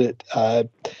occasions that,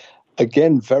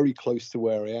 again, very close to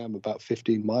where I am, about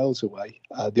 15 miles away,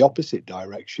 the opposite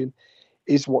direction,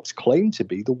 is what's claimed to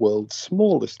be the world's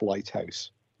smallest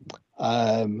lighthouse.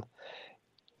 And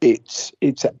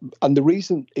the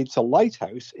reason it's a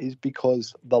lighthouse is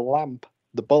because the lamp,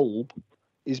 the bulb,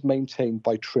 is maintained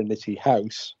by Trinity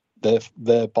House.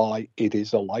 Thereby, it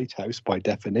is a lighthouse by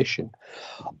definition.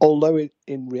 Although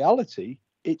in reality,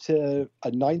 it's a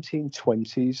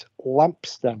 1920s lamp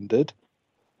standard.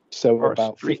 So or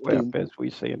about street 15 lamp, as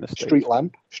we say in the States.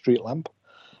 Street lamp.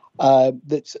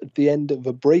 That's at the end of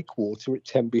a breakwater at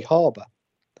Tenby Harbour.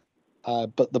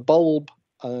 But the bulb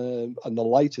and the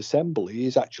light assembly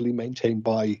is actually maintained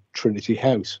by Trinity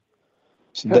House,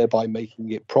 so thereby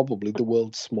making it probably the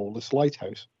world's smallest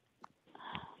lighthouse.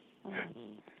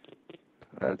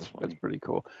 That's pretty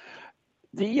cool.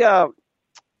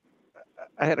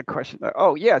 I had a question.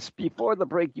 Oh, yes. Before the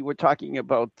break, you were talking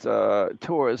about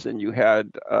tours, and you had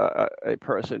a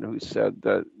person who said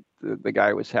that the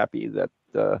guy was happy that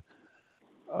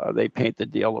they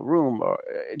painted the yellow room.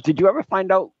 Did you ever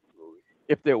find out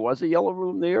if there was a yellow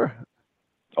room there?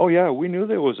 Oh, yeah. We knew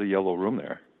there was a yellow room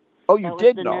there. Oh, you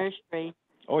did know? Nursery.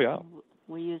 Oh, yeah.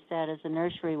 We used that as a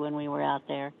nursery when we were out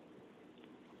there.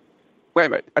 Wait a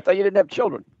minute. I thought you didn't have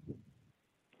children.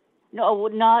 No,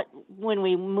 not when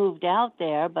we moved out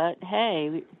there, but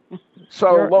hey.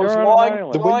 So those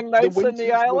long nights in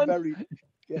the island?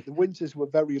 The winters were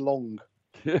very long.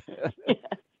 I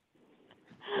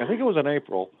think it was in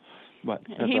April. But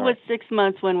he was 6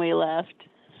 months when we left.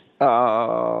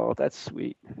 Oh, that's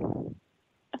sweet.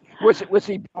 Was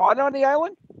he born on the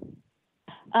island?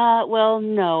 Well,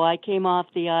 no. I came off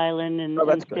the island and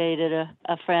stayed at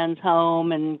a friend's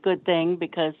home, and good thing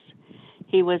because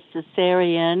he was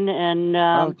cesarean, and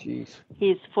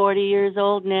he's 40 years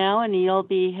old now, and he'll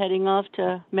be heading off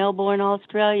to Melbourne,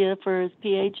 Australia for his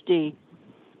PhD.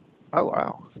 Oh,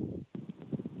 wow.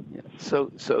 Yeah.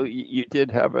 So you did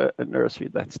have a nursery.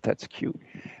 That's cute.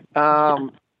 Yeah,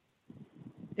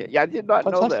 I did not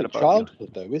know that about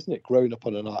childhood, though, isn't it? Growing up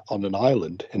on an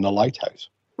island in a lighthouse.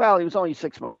 Well, he was only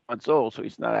 6 months old, so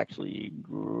he's not actually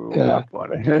grown up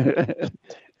on it.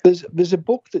 There's a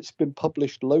book that's been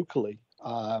published locally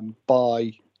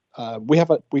by.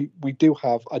 We do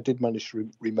have. I did manage to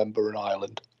remember an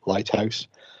island lighthouse,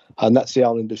 and that's the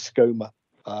island of Skoma.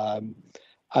 And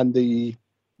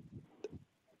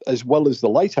as well as the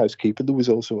lighthouse keeper, there was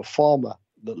also a farmer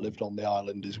that lived on the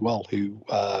island as well, who,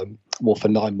 for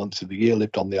 9 months of the year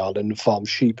lived on the island and farmed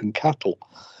sheep and cattle,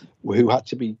 who had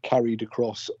to be carried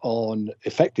across on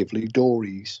effectively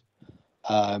dories,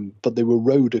 but they were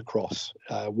rowed across,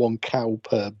 1 cow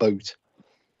per boat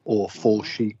or 4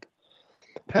 sheep.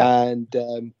 And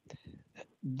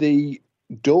the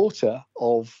daughter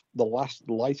of the last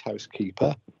lighthouse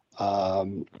keeper,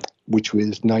 which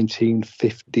was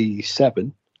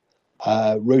 1957,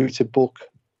 wrote a book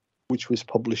which was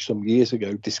published some years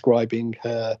ago describing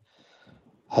her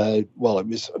well, it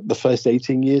was the first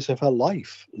 18 years of her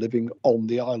life living on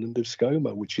the island of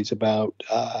Skoma, which is about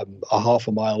a half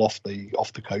a mile off the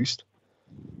coast.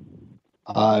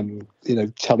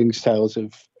 Telling tales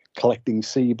of collecting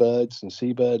seabirds and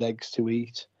seabird eggs to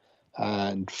eat,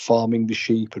 and farming the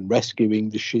sheep and rescuing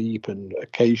the sheep, and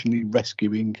occasionally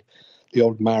rescuing the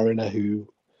old mariner who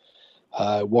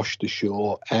washed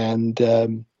ashore, and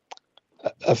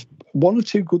one or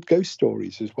two good ghost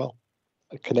stories as well,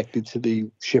 connected to the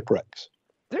shipwrecks.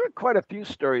 There are quite a few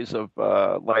stories of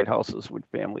lighthouses with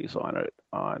families on it.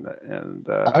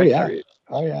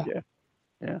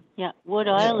 Yeah. Wood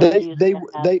Island used to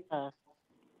have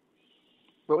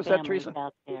what was that, Teresa?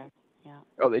 Out there. Yeah.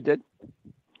 Oh, they did?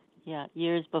 Yeah,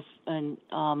 years before and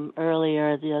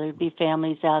earlier, there'd be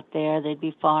families out there. They'd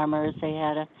be farmers. They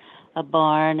had a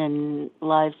barn and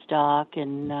livestock,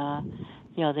 and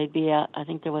they'd be. I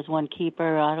think there was one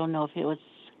keeper. I don't know if it was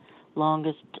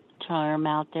longest term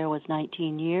out there was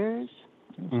 19 years.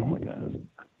 Oh my God.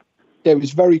 Yeah, it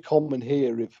was very common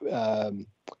here. If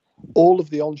all of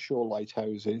the onshore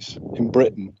lighthouses in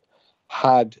Britain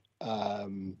had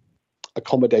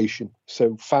accommodation,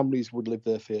 so families would live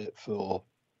there for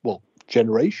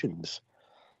generations,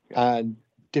 and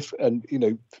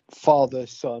father,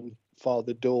 son,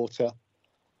 father, daughter,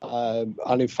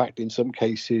 and in fact, in some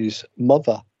cases,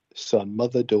 mother, son,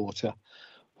 mother, daughter.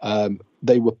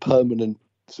 They were permanent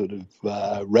sort of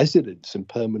residents and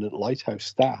permanent lighthouse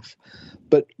staff.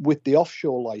 But with the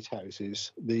offshore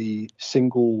lighthouses, the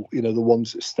single, the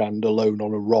ones that stand alone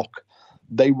on a rock,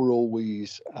 they were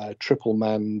always triple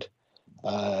manned,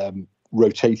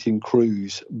 rotating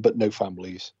crews, but no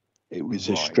families. It was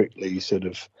a strictly sort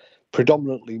of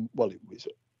predominantly, it was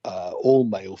all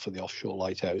male for the offshore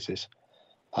lighthouses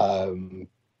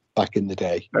back in the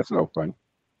day. That's no fun.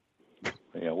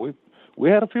 Yeah, we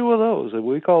had a few of those.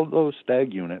 We called those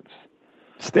stag units.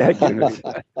 Stag units.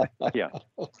 Yeah.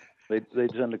 They'd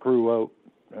send a crew out,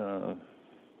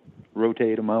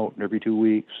 rotate them out every 2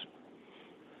 weeks.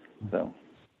 So.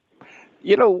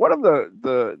 One of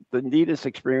the neatest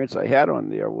experience I had on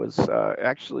there was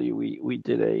actually we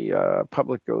did a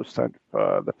public ghost hunt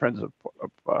for the Friends of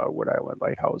Wood Island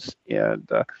Lighthouse, and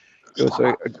it was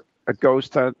a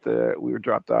ghost hunt that we were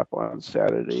dropped off on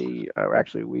Saturday.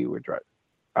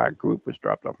 Our group was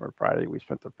dropped off on Friday. We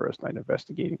spent the first night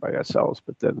investigating by ourselves,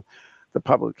 but then the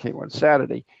public came on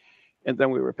Saturday, and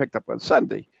then we were picked up on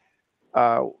Sunday.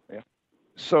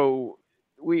 So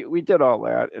we did all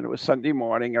that, and it was Sunday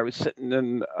morning. I was sitting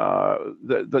in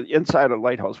the inside of the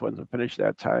lighthouse wasn't finished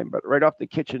that time, but right off the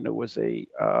kitchen there was a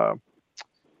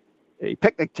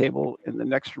picnic table in the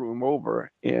next room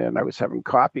over, and I was having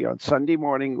coffee on Sunday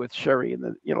morning with Sherry,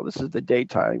 and this is the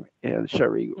daytime, and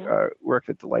Sherry worked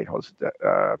at the lighthouse,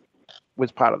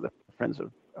 was part of the Friends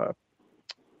of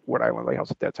Wood Island Lighthouse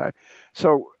at that time.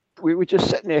 So we were just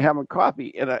sitting there having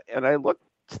coffee, and I looked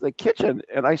to the kitchen,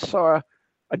 and I saw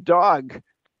a dog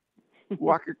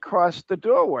walk across the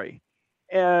doorway,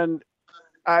 and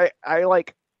I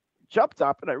jumped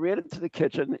up and I ran into the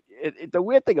kitchen. The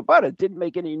weird thing about it didn't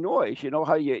make any noise. You know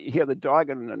how you hear the dog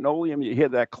in an linoleum, you hear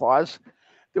that claws?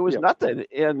 There was nothing.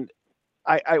 And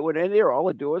I went in there, all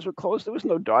the doors were closed. There was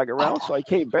no dog around. So I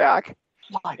came back,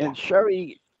 and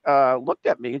Sherry looked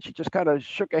at me, and she just kind of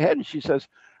shook her head, and she says,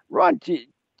 "Ron,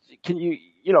 can you,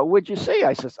 what'd you see?"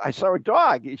 I says, "I saw a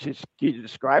dog." She says, "Can you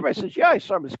describe?" I says, "Yeah, I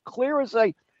saw him as clear as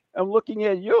I am looking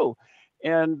at you."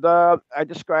 And I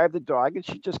described the dog, and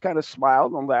she just kind of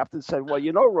smiled and laughed and said, "Well,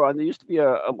 Ron, there used to be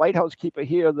a lighthouse keeper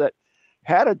here that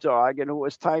had a dog, and it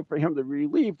was time for him to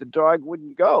relieve. The dog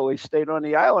wouldn't go. He stayed on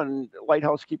the island.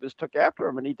 Lighthouse keepers took after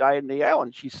him, and he died on the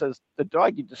island." She says, "The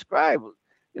dog you described,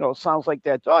 sounds like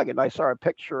that dog." And I saw a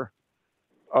picture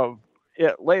of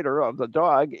it later of the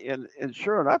dog, and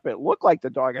sure enough, it looked like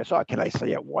the dog I saw. Can I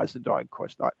say it was the dog? Of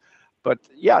course not. But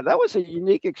yeah, that was a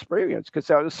unique experience because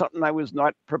that was something I was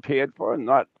not prepared for and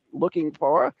not looking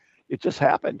for. It just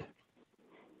happened.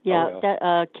 Yeah,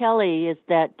 that Kelly is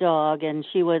that dog, and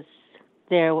she was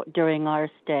there during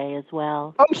our stay as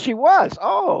well. Oh, she was.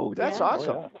 Oh, that's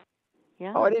awesome. Oh,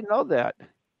 yeah. Oh, I didn't know that.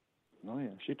 Oh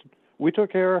yeah, we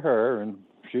took care of her, and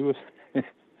she was a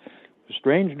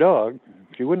strange dog.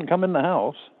 She wouldn't come in the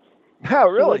house. Oh,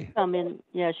 really?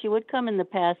 She would come in the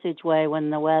passageway when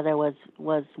the weather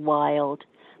was wild,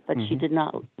 but she did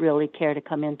not really care to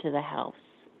come into the house.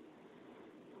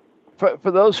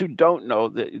 For those who don't know,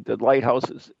 the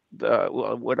lighthouses,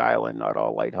 Wood Island, not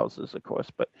all lighthouses, of course,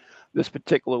 but this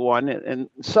particular one and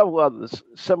several others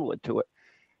similar to it,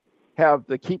 have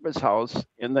the keeper's house,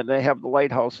 and then they have the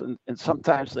lighthouse, and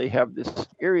sometimes they have this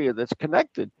area that's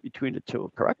connected between the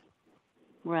two, correct?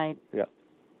 Right. Yeah.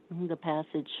 The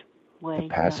passageway. The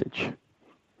passage,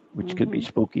 which could be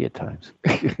spooky at times.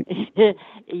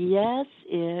 Yes,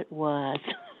 it was.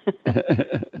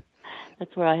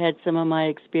 That's where I had some of my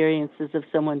experiences of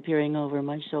someone peering over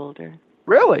my shoulder.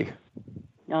 Really?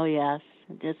 Oh, yes.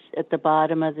 Just at the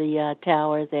bottom of the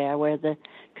tower there where the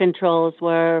controls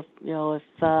were, if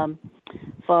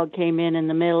fog came in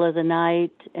the middle of the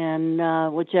night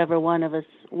and whichever one of us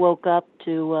woke up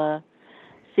to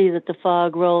see that the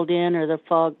fog rolled in or the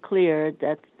fog cleared,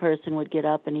 that person would get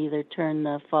up and either turn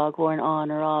the foghorn on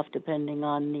or off depending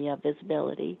on the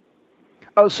visibility.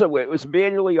 Oh, so it was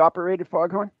manually operated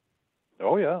foghorn?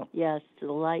 Oh, yeah. Yes, to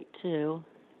the light, too.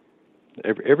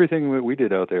 Everything that we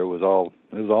did out there was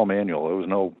all manual. There was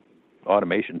no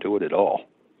automation to it at all.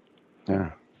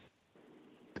 Yeah.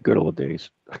 The good old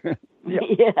days.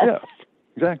 Yeah,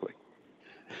 exactly.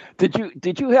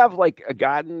 Did you have like a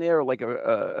garden there, like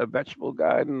a vegetable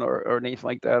garden or anything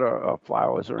like that, or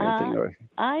flowers or anything?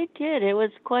 I did. It was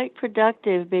quite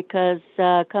productive because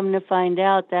come to find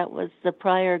out that was the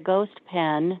prior ghost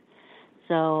pen.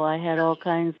 So I had all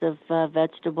kinds of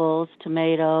vegetables,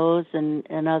 tomatoes,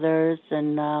 and others,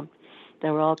 and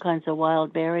there were all kinds of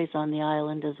wild berries on the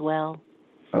island as well.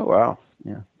 Oh wow!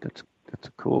 Yeah, that's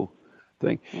a cool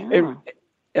thing. Yeah.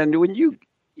 And when you,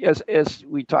 as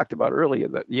we talked about earlier,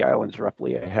 that the island's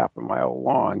roughly a half a mile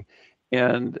long,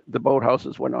 and the boathouse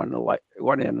is one end,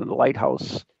 and the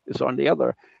lighthouse is on the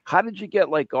other. How did you get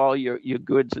like all your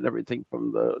goods and everything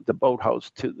from the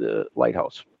boathouse to the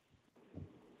lighthouse?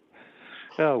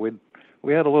 Yeah,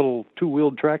 we had a little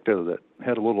two-wheeled tractor that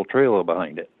had a little trailer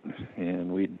behind it,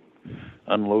 and we'd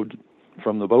unload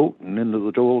from the boat and into the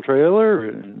little trailer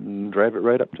and drive it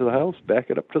right up to the house, back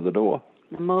it up to the door.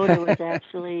 The motor was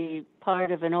actually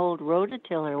part of an old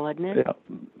rototiller, wasn't it? Yeah,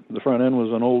 the front end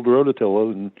was an old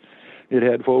rototiller, and it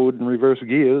had forward and reverse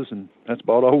gears, and that's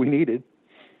about all we needed.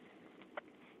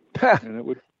 And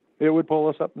it would pull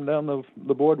us up and down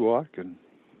the boardwalk and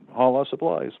haul our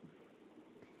supplies.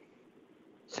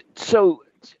 So,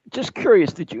 just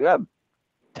curious, did you have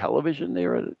television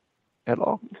there at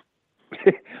all?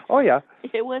 Oh, yeah.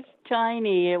 It was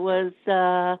tiny. It was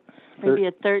maybe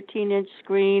a 13-inch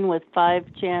screen with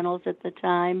 5 channels at the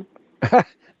time.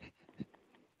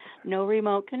 No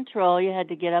remote control. You had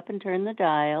to get up and turn the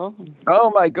dial. Oh,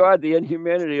 my God, the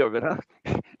inhumanity of it, huh?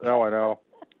 Oh, I know.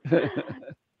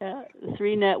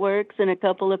 3 networks and a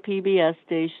couple of PBS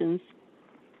stations.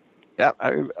 Yeah,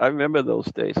 I remember those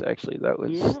days, actually. That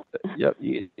was,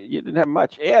 you didn't have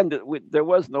much. And there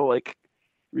was no, like,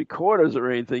 recorders or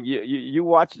anything. You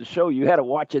watched the show, you had to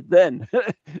watch it then.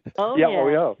 Oh, yeah. yeah.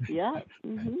 Oh, yeah. Yeah.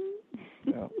 Mm-hmm.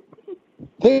 The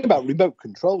thing about remote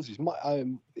controls is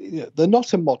they're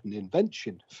not a modern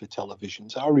invention for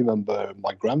televisions. I remember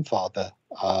my grandfather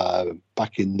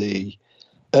back in the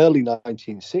early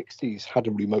 1960s had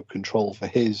a remote control for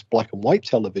his black and white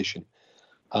television.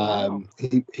 Wow.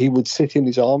 He would sit in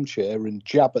his armchair and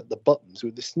jab at the buttons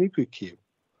with the snooker cue.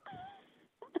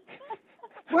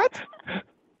 What?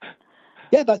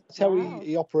 Yeah, that's how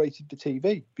he operated the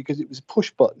TV, because it was a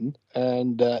push button,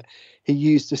 and he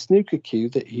used the snooker cue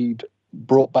that he'd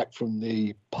brought back from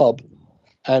the pub,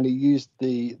 and he used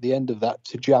the end of that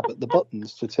to jab at the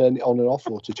buttons to turn it on and off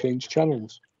or to change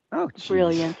channels. Oh, geez.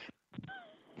 Brilliant.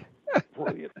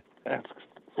 Brilliant.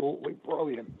 Absolutely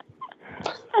brilliant.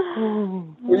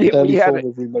 Early form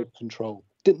of remote control.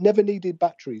 Never needed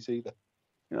batteries either.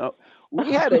 No,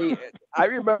 we had I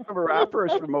remember our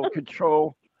first remote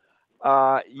control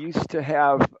used to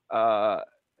have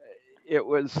it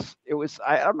was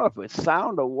I don't know if it was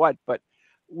sound or what, but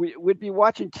we'd be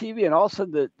watching TV and all of a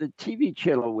sudden the TV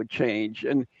channel would change,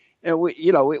 and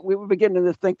we were beginning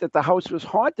to think that the house was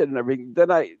haunted and everything. Then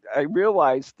I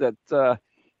realized that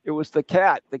it was the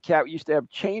cat. The cat used to have a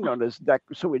chain on his neck,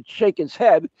 so it'd shake his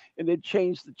head and it'd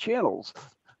change the channels.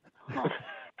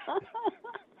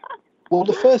 Well,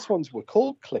 the first ones were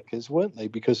called clickers, weren't they?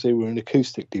 Because they were an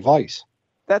acoustic device.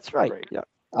 That's right. Yeah.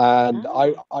 And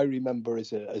I remember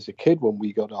as a kid when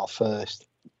we got our first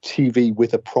TV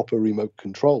with a proper remote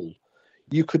control,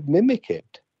 you could mimic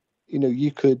it.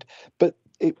 You could, but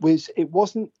it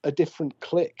wasn't a different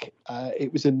click.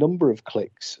 It was a number of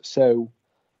clicks. So,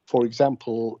 for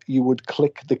example, you would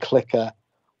click the clicker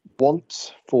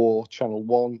once for channel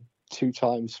 1, 2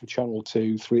 times for channel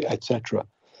 2, 3, etc.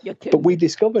 But we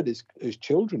discovered as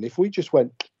children, if we just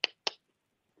went,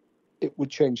 it would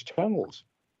change channels.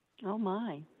 Oh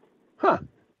my. Huh.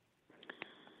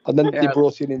 And then they Yeah.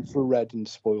 brought in infrared and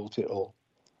spoilt it all.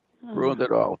 Ruined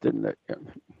it all, didn't it? Yeah.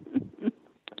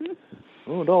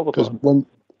 Ruined all the Because fun.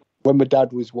 when my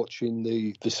dad was watching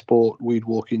the sport, we'd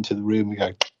walk into the room and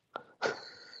go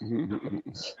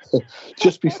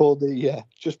just before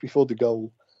the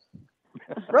goal.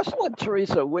 Russell and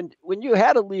Teresa, when you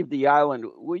had to leave the island,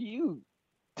 were you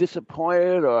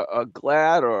disappointed or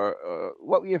glad or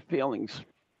what were your feelings?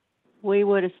 We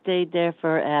would have stayed there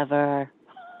forever.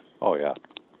 Oh, yeah.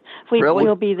 Really?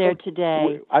 We'll be there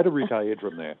today. I'd have retired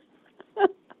from there.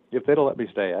 If they'd have let me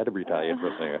stay, I'd have retired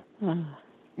from there.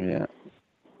 Yeah.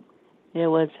 It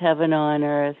was heaven on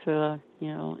earth.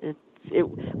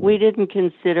 We didn't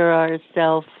consider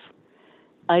ourselves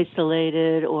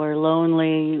isolated or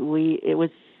lonely. We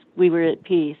were at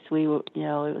peace. It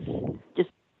was just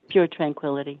pure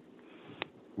tranquility.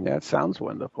 Yeah, it sounds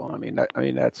wonderful. I mean,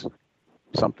 that's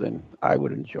something I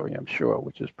would enjoy, I'm sure,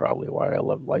 which is probably why I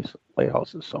love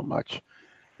lighthouses so much.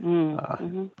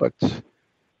 But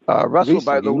Russell, Reason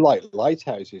by the you like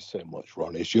lighthouses so much,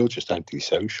 Ron, is you're just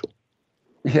antisocial.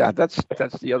 yeah, that's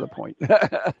the other point.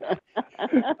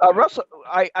 Russell,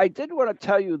 I did want to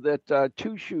tell you that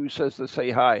Two Shoes says to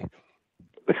say hi.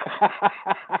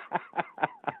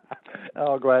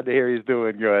 Oh, glad to hear he's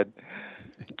doing good.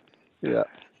 Yeah.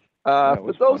 That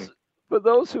was funny. For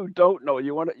those who don't know,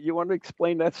 you want to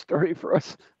explain that story for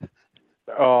us?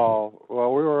 Oh,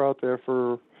 well, we were out there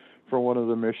for one of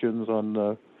the missions on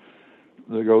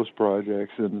the Ghost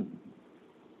projects, and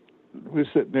we were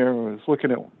sitting there and I was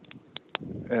looking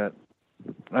at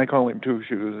I call him Two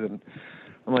Shoes, and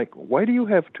I'm like, why do you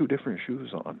have two different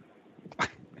shoes on?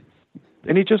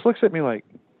 And he just looks at me like,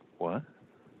 what?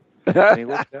 And he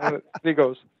looks at it and he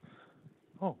goes,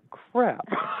 oh crap.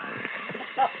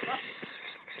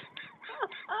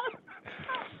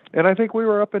 And I think we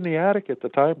were up in the attic at the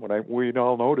time when we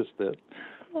all noticed it.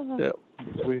 Yeah.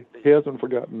 He hasn't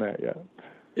forgotten that yet.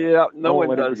 Yeah, no one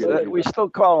let him does forget that. it We either. still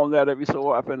call him that every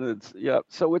so often. It's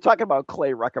So we're talking about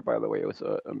Clay Rucker, by the way. He was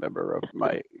a member of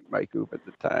my group at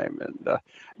the time, and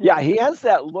he has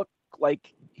that look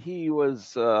like he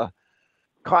was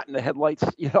caught in the headlights.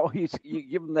 You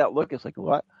give him that look. It's like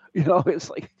what? It's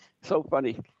like so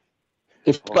funny.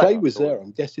 If Clay was there,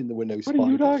 I'm guessing there were no What spiders.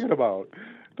 are you talking about?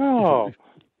 No.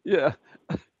 Yeah.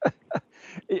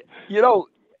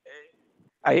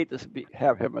 I hate to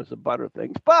have him as a butter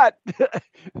things, but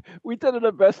we did an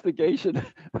investigation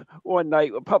one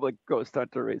night. A public ghost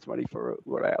hunt to raise money for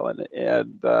Rhode Island,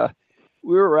 and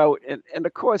we were out, and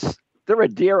of course there are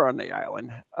deer on the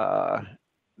island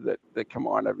that come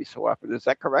on every so often. Is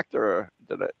that correct, or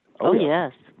did it? Oh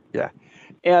yes. Yeah,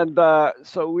 and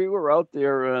so we were out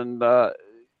there, and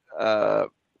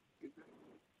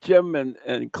Jim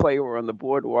and Clay were on the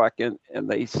boardwalk, and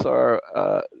they saw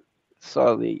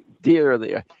the deer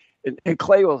there, and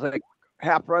Clay was like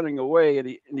half running away, and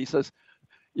he says,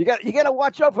 "You got to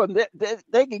watch out for them.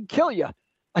 They can kill you."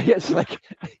 It's like,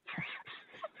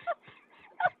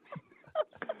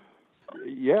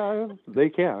 Yeah, they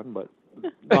can, but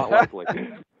not likely.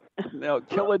 no,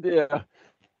 kill a deer.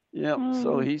 Yeah.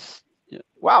 So he's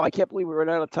wow. I can't believe we ran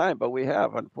out of time, but we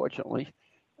have, unfortunately.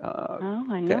 Oh,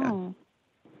 I know. Yeah.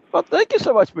 Well, thank you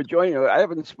so much for joining us. I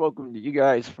haven't spoken to you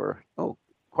guys for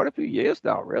quite a few years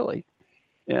now, really.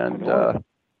 And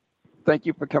thank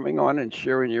you for coming on and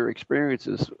sharing your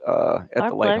experiences at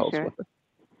the lighthouse with us.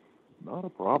 Not a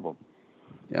problem.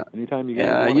 Yeah. Anytime you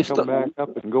guys want to come back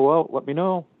up and go out, let me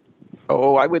know.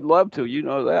 Oh, I would love to. You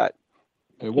know that.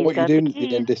 What are you doing at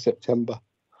the end of September?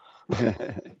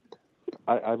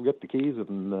 I've got the keys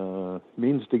and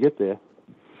means to get there.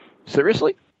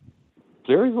 Seriously?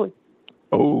 Seriously.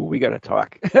 Oh, we got to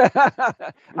talk.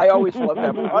 I always love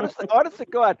that. Honest to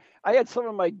God, I had some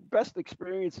of my best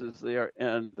experiences there.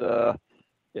 And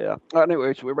yeah.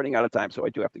 Anyways, we're running out of time, so I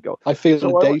do have to go. I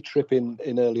feel a day trip in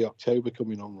early October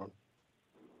coming on, Ron.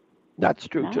 That's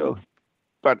true, too.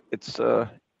 But it's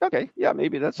okay. Yeah,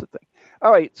 maybe that's the thing.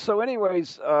 All right. So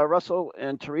anyways, Russell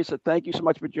and Teresa, thank you so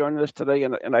much for joining us today.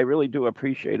 And I really do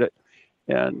appreciate it.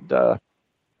 And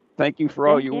thank you for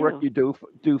all your work you do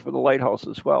for the lighthouse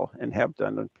as well, and have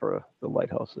done for the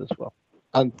lighthouse as well.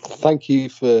 And thank you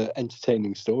for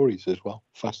entertaining stories as well.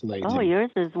 Fascinating. Oh,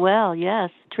 yours as well,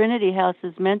 yes. Trinity House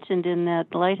is mentioned in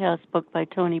that lighthouse book by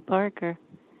Tony Parker.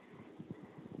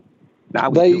 Now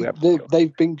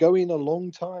they've been going a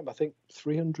long time. I think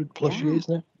 300 plus years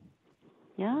now.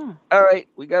 Yeah. All right,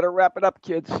 we got to wrap it up,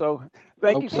 kids. So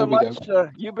thank you so much.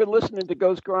 You've been listening to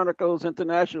Ghost Chronicles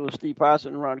International with Steve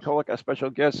Parson and Ron Kolick, our special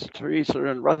guests, Teresa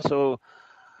and Russell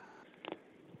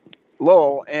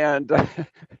Lowell. And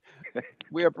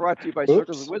We are brought to you by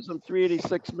Circles of Wisdom,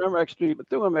 386 Merrimack Street,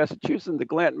 Methuen, Massachusetts, and the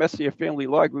Glant Messier Family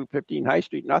Law Group, 15 High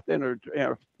Street, North End,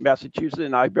 Massachusetts,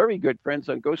 and our very good friends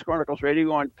on Ghost Chronicles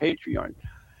Radio on Patreon.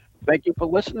 Thank you for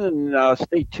listening.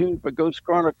 Stay tuned for Ghost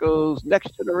Chronicles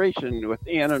Next Generation with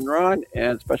Ann and Ron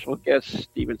and special guest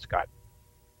Stephen Scott.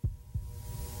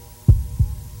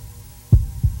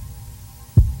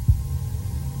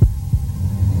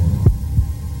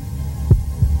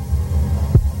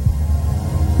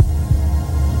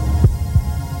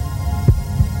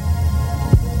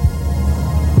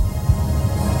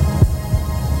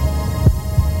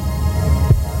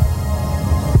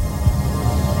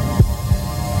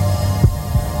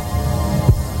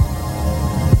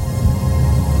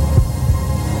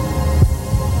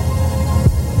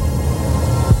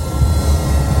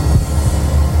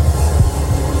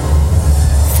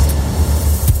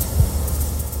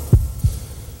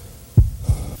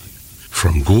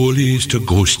 Ghoulies to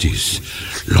ghosties,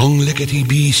 long-leggedy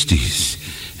beasties,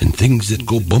 and things that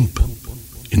go bump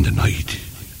in the night.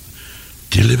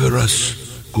 Deliver us,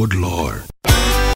 good Lord.